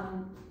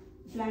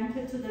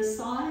blanket to the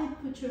side,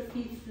 put your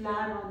feet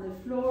flat on the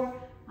floor,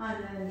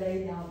 and then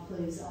lay down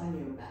please on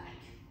your back.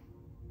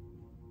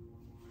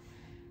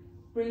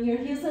 Bring your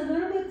heels a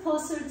little bit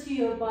closer to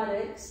your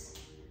buttocks.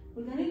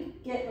 We're going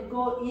to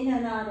go in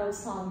and out of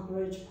some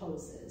bridge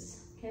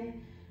poses, okay?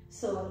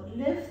 So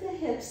lift the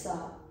hips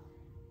up.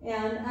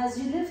 And as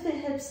you lift the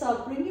hips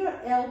up, bring your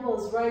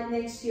elbows right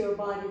next to your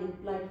body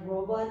like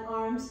robot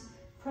arms.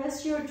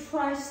 Press your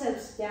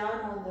triceps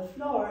down on the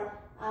floor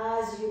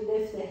as you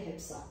lift the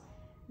hips up.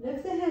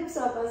 Lift the hips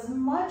up as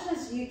much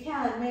as you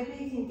can. Maybe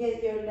you can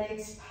get your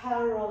legs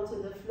parallel to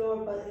the floor,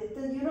 but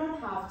you don't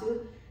have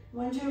to. I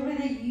want you to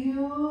really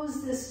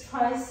use this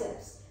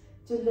triceps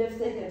to lift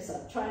the hips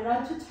up. Try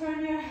not to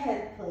turn your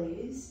head,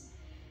 please.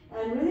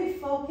 And really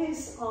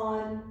focus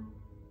on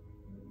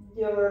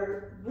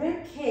your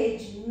rib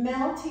cage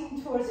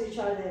melting towards each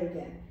other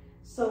again.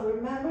 So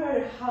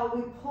remember how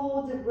we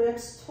pull the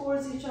ribs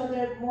towards each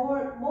other.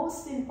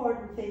 Most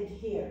important thing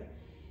here.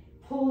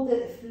 Pull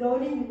the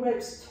floating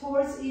ribs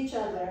towards each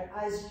other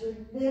as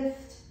you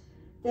lift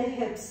the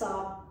hips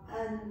up,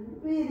 and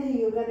really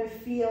you're going to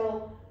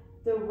feel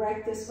the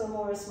rectus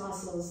femoris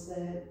muscles,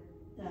 the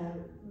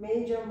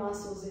major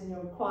muscles in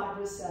your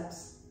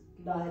quadriceps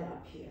light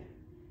up here.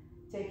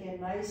 Take a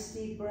nice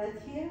deep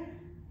breath here.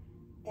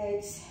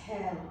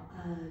 Exhale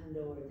and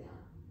lower down.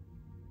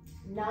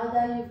 Now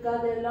that you've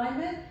got the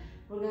alignment,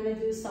 we're going to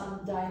do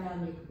some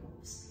dynamic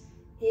moves.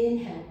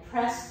 Inhale,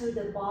 press to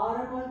the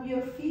bottom of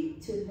your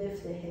feet to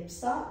lift the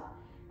hips up,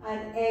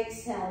 and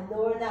exhale,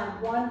 lower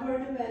down one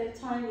vertebra at a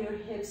time. Your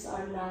hips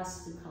are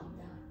last to come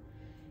down.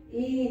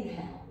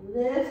 Inhale,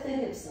 lift the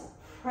hips up,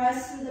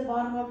 press to the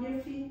bottom of your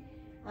feet,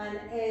 and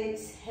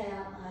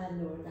exhale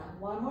and lower down.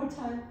 One more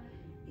time.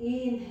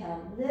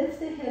 Inhale, lift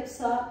the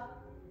hips up,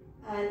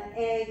 and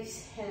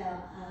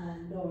exhale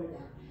and lower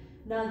down.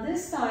 Now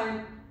this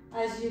time,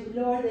 as you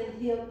lower the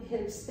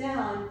hips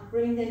down,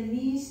 bring the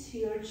knees to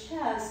your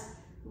chest,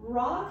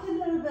 rock a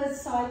little bit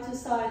side to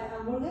side,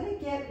 and we're going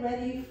to get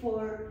ready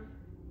for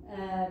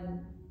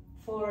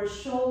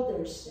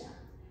shoulder stand.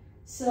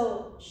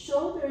 So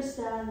shoulder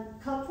stand,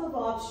 couple of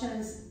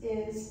options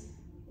is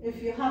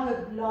if you have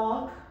a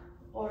block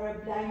or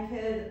a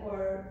blanket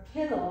or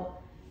pillow,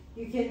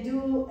 you can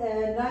do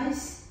a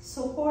nice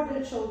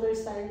supported shoulder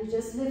stand. You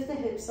just lift the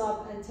hips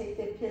up and take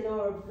the pillow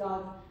or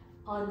block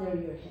under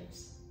your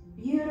hips.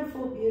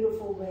 Beautiful,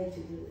 beautiful way to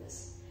do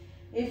this.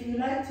 If you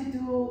like to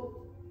do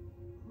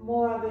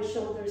more of a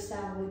shoulder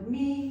stand with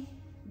me,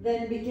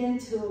 then begin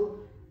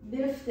to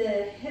lift the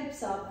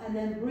hips up and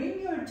then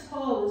bring your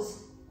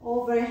toes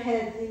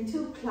overhead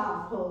into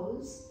cloud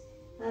pose.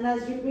 And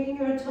as you bring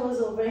your toes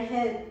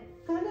overhead,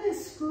 kind of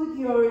scoot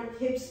your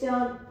hips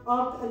down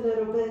up a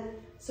little bit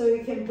so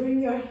you can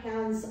bring your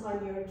hands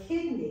on your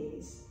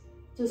kidneys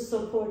to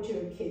support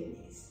your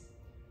kidneys.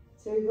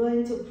 So you're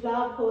going to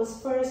plow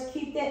pose first.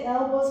 Keep the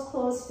elbows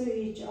close to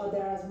each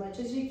other as much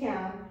as you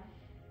can.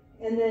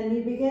 And then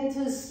you begin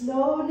to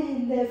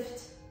slowly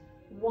lift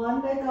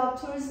one leg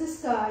up towards the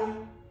sky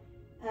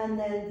and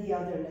then the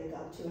other leg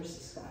up towards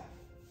the sky.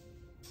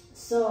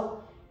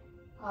 So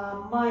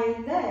my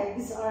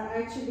legs are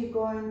actually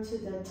going to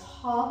the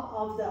top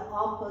of the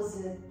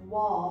opposite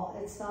wall.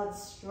 It's not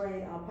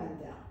straight up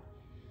and down.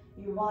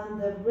 You want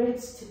the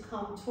ribs to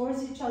come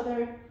towards each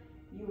other.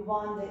 You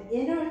want the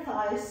inner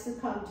thighs to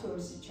come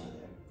towards each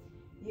other.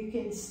 You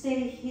can stay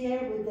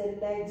here with the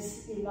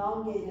legs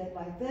elongated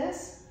like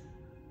this,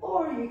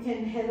 or you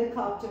can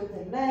helicopter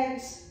the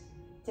legs,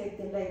 take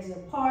the legs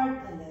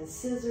apart and then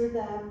scissor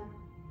them.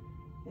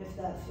 If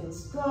that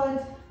feels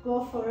good,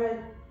 go for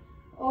it.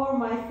 Or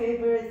my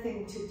favorite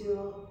thing to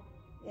do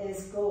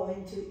is go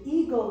into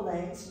eagle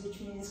legs, which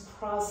means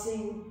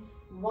crossing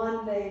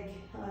one leg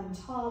on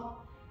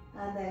top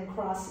and then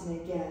crossing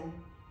again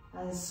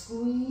and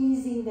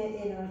squeezing the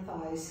inner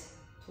thighs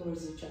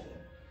towards each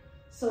other.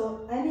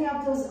 So any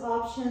of those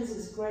options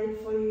is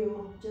great for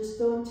you. Just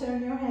don't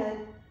turn your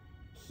head.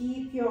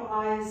 Keep your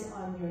eyes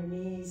on your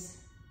knees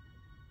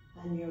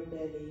and your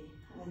belly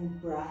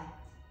and breath.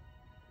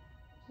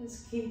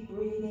 Just keep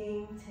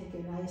breathing. Take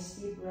a nice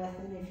deep breath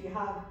in. If you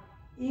have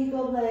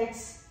eagle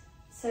legs,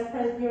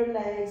 separate your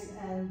legs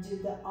and do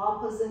the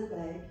opposite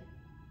leg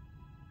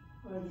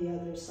or the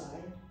other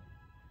side.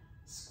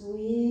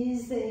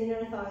 Squeeze the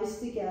inner thighs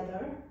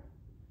together.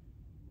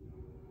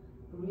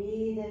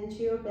 Breathe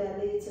into your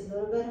belly. It's a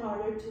little bit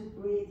harder to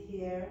breathe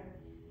here.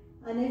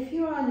 And if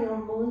you're on your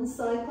moon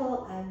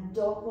cycle and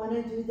don't want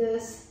to do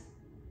this,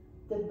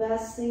 the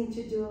best thing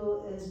to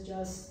do is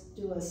just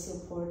do a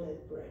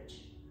supported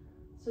bridge.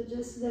 So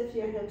just lift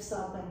your hips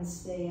up and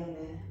stay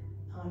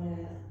on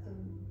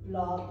a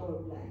block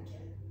or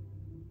blanket.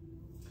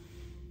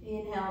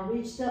 Inhale,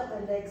 reach the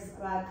legs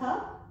back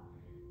up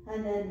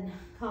and then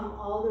come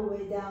all the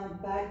way down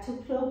back to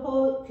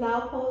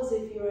plow pose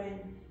if you're in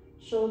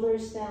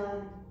shoulders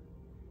down.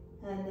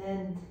 And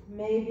then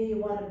maybe you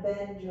want to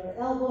bend your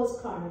elbows,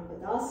 Karma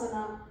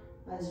Padasana,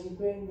 as you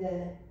bring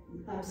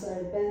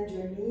bend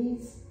your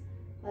knees,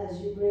 as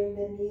you bring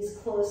the knees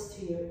close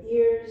to your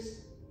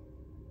ears.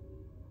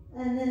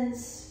 And then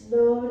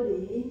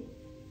slowly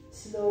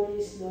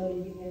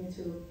begin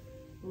to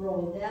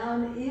roll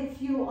down.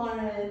 If you are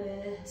in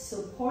a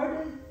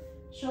supported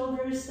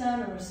shoulders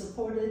down or a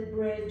supported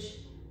bridge,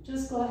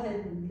 just go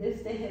ahead and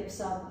lift the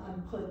hips up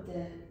and put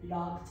the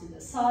block to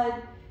the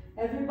side.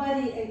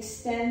 Everybody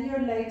extend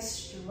your legs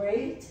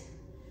straight.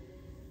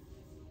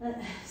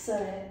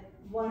 Sorry,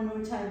 one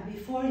more time.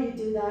 Before you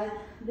do that,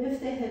 lift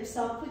the hips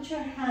up, put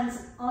your hands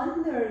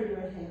under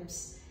your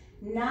hips.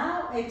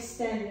 Now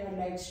extend your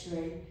legs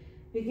straight.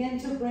 Begin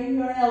to bring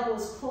your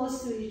elbows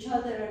close to each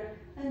other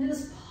and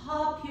just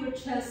pop your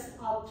chest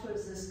up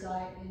towards the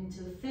sky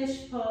into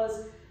fish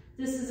pose.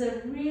 This is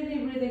a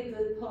really, really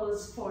good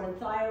pose for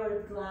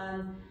thyroid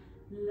gland.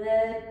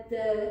 Let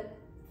the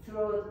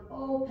throat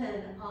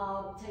open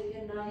up, take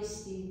a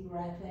nice deep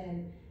breath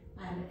in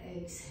and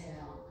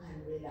exhale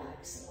and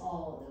relax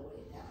all the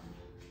way down.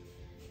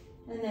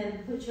 And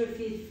then put your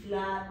feet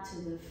flat to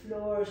the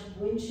floor,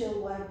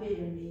 windshield wiper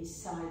your knees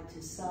side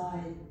to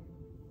side.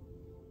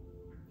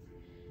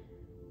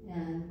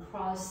 And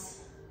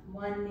cross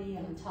one knee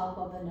on top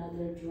of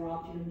another,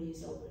 drop your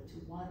knees over to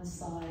one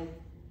side.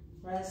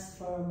 Rest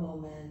for a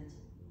moment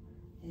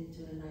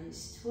into a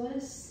nice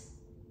twist.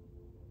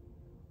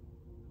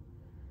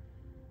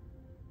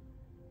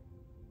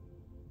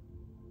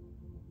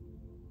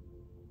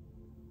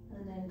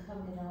 And then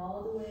coming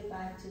all the way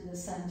back to the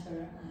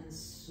center and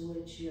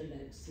switch your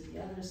legs to the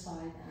other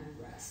side and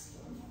rest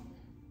for a moment.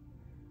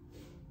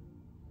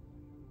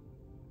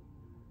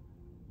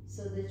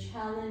 So the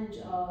challenge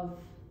of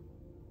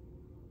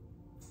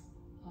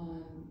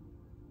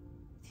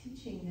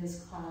teaching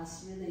this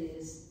class really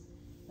is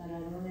that I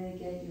really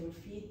get your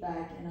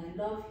feedback and I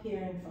love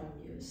hearing from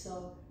you.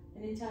 So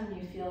anytime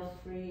you feel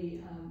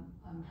free,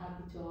 I'm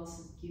happy to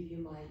also give you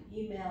my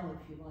email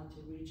if you want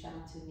to reach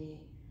out to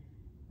me.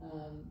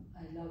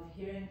 I love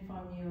hearing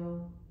from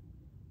you.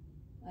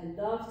 I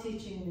love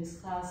teaching these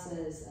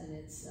classes, and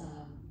it's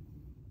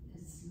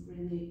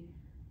really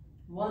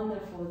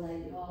wonderful that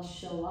you all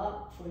show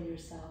up for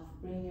yourself.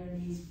 Bring your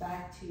knees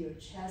back to your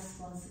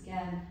chest once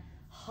again.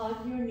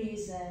 Hug your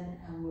knees in,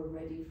 and we're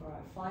ready for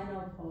our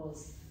final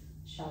pose,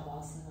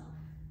 Shavasana.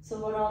 So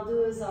what I'll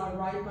do is I'll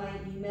write my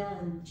email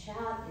in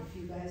chat if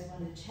you guys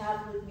want to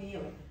chat with me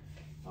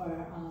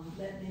or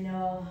let me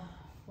know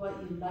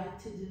what you'd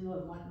like to do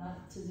and what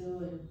not to do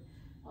and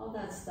all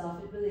that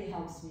stuff. It really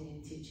helps me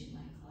in teaching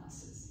my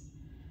classes.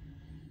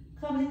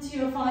 Come into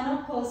your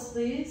final pose,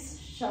 please.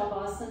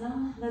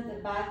 Shavasana. Let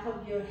the back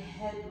of your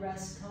head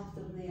rest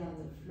comfortably on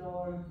the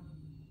floor.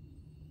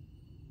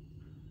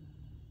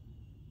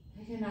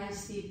 Take a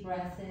nice deep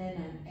breath in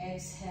and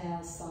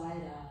exhale,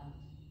 side out.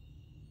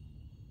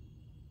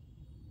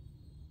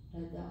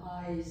 Let the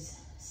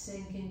eyes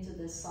sink into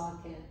the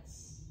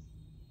sockets.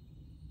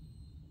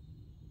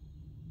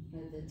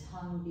 Let the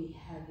tongue be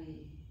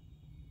heavy.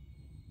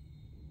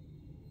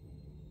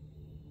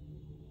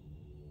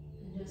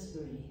 And just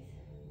breathe.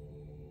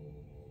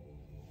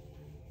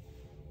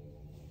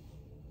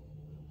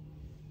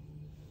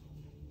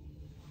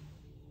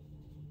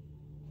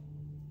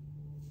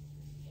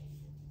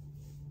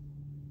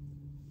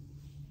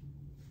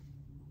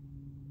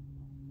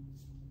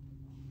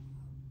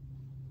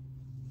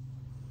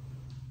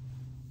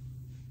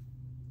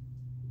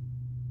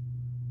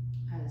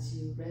 As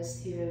you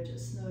rest here,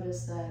 just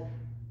notice that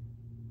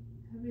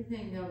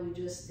everything that we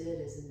just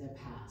did is in the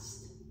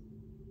past.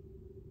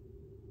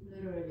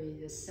 Literally,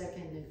 the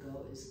second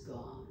ago is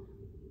gone.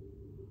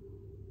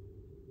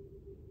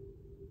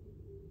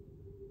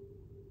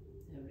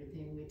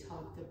 Everything we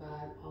talked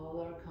about,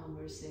 all our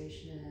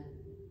conversation,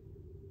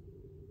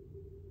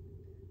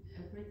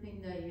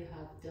 everything that you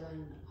have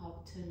done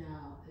up to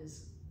now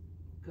is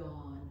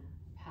gone,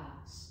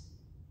 past.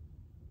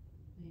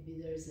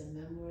 Maybe there's a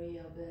memory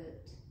of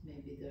it.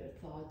 Maybe there are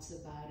thoughts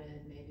about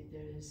it, maybe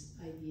there's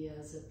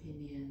ideas,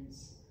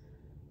 opinions,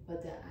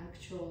 but the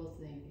actual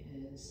thing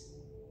is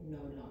no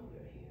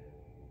longer here.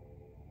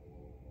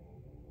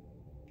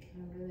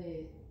 And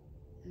really,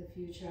 the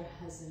future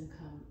hasn't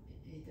come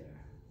either.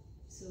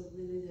 So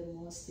really the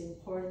most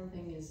important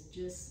thing is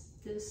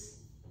just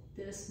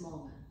this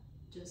moment,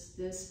 just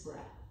this breath.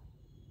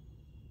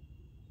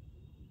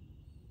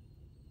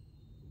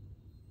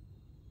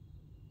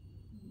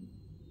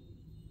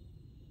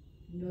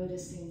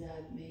 Noticing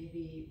that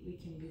maybe we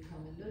can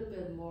become a little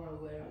bit more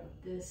aware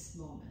of this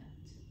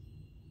moment,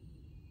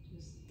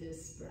 just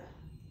this breath.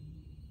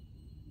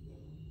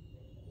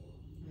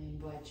 I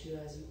invite you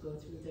as you go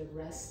through the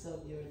rest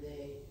of your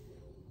day,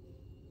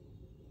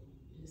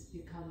 just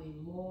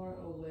becoming more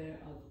aware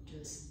of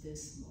just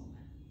this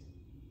moment.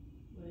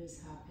 What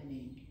is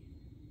happening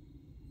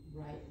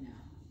right now?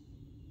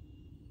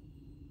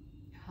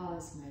 How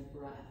is my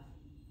breath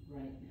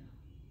right now?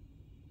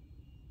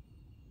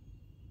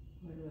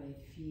 What do I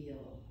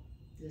feel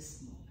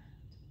this moment?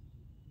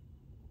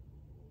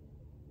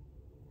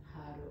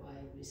 How do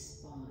I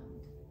respond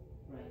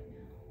right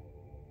now?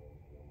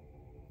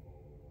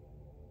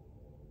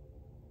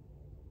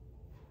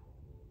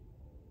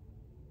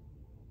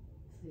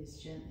 Please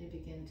gently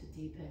begin to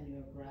deepen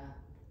your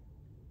breath.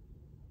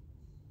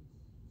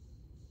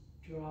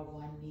 Draw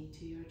one knee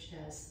to your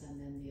chest and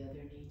then the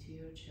other knee to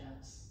your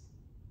chest.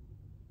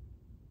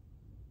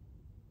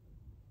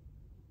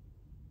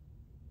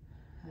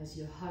 As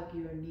you hug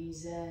your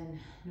knees in,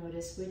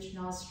 notice which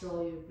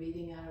nostril you're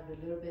breathing out of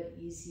a little bit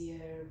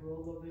easier.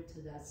 Roll over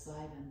to that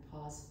side and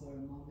pause for a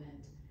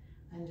moment.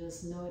 And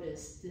just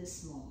notice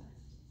this moment.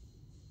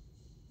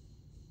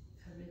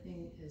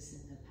 Everything is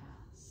in the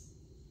past.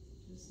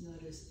 Just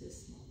notice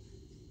this moment.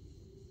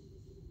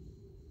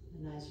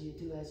 And as you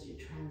do, as you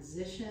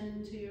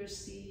transition to your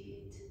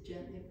seat,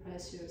 gently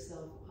press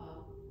yourself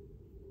up.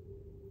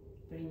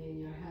 Bringing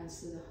your hands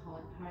to the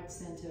heart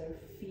center,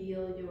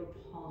 feel your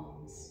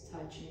palms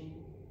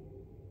touching.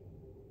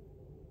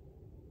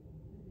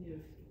 Your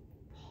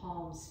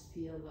palms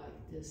feel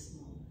like this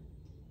moment.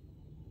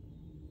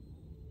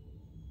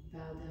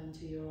 Bow down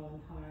to your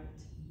own heart.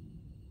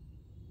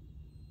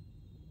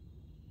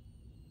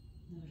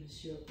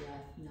 Notice your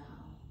breath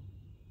now.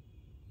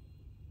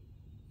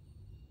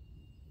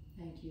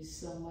 Thank you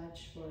so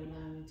much for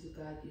allowing me to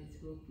guide you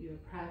through your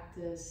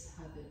practice.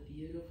 Have a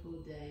beautiful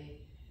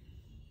day.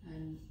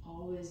 And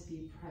always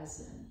be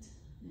present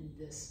in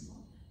this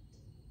moment.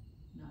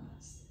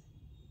 Namaste.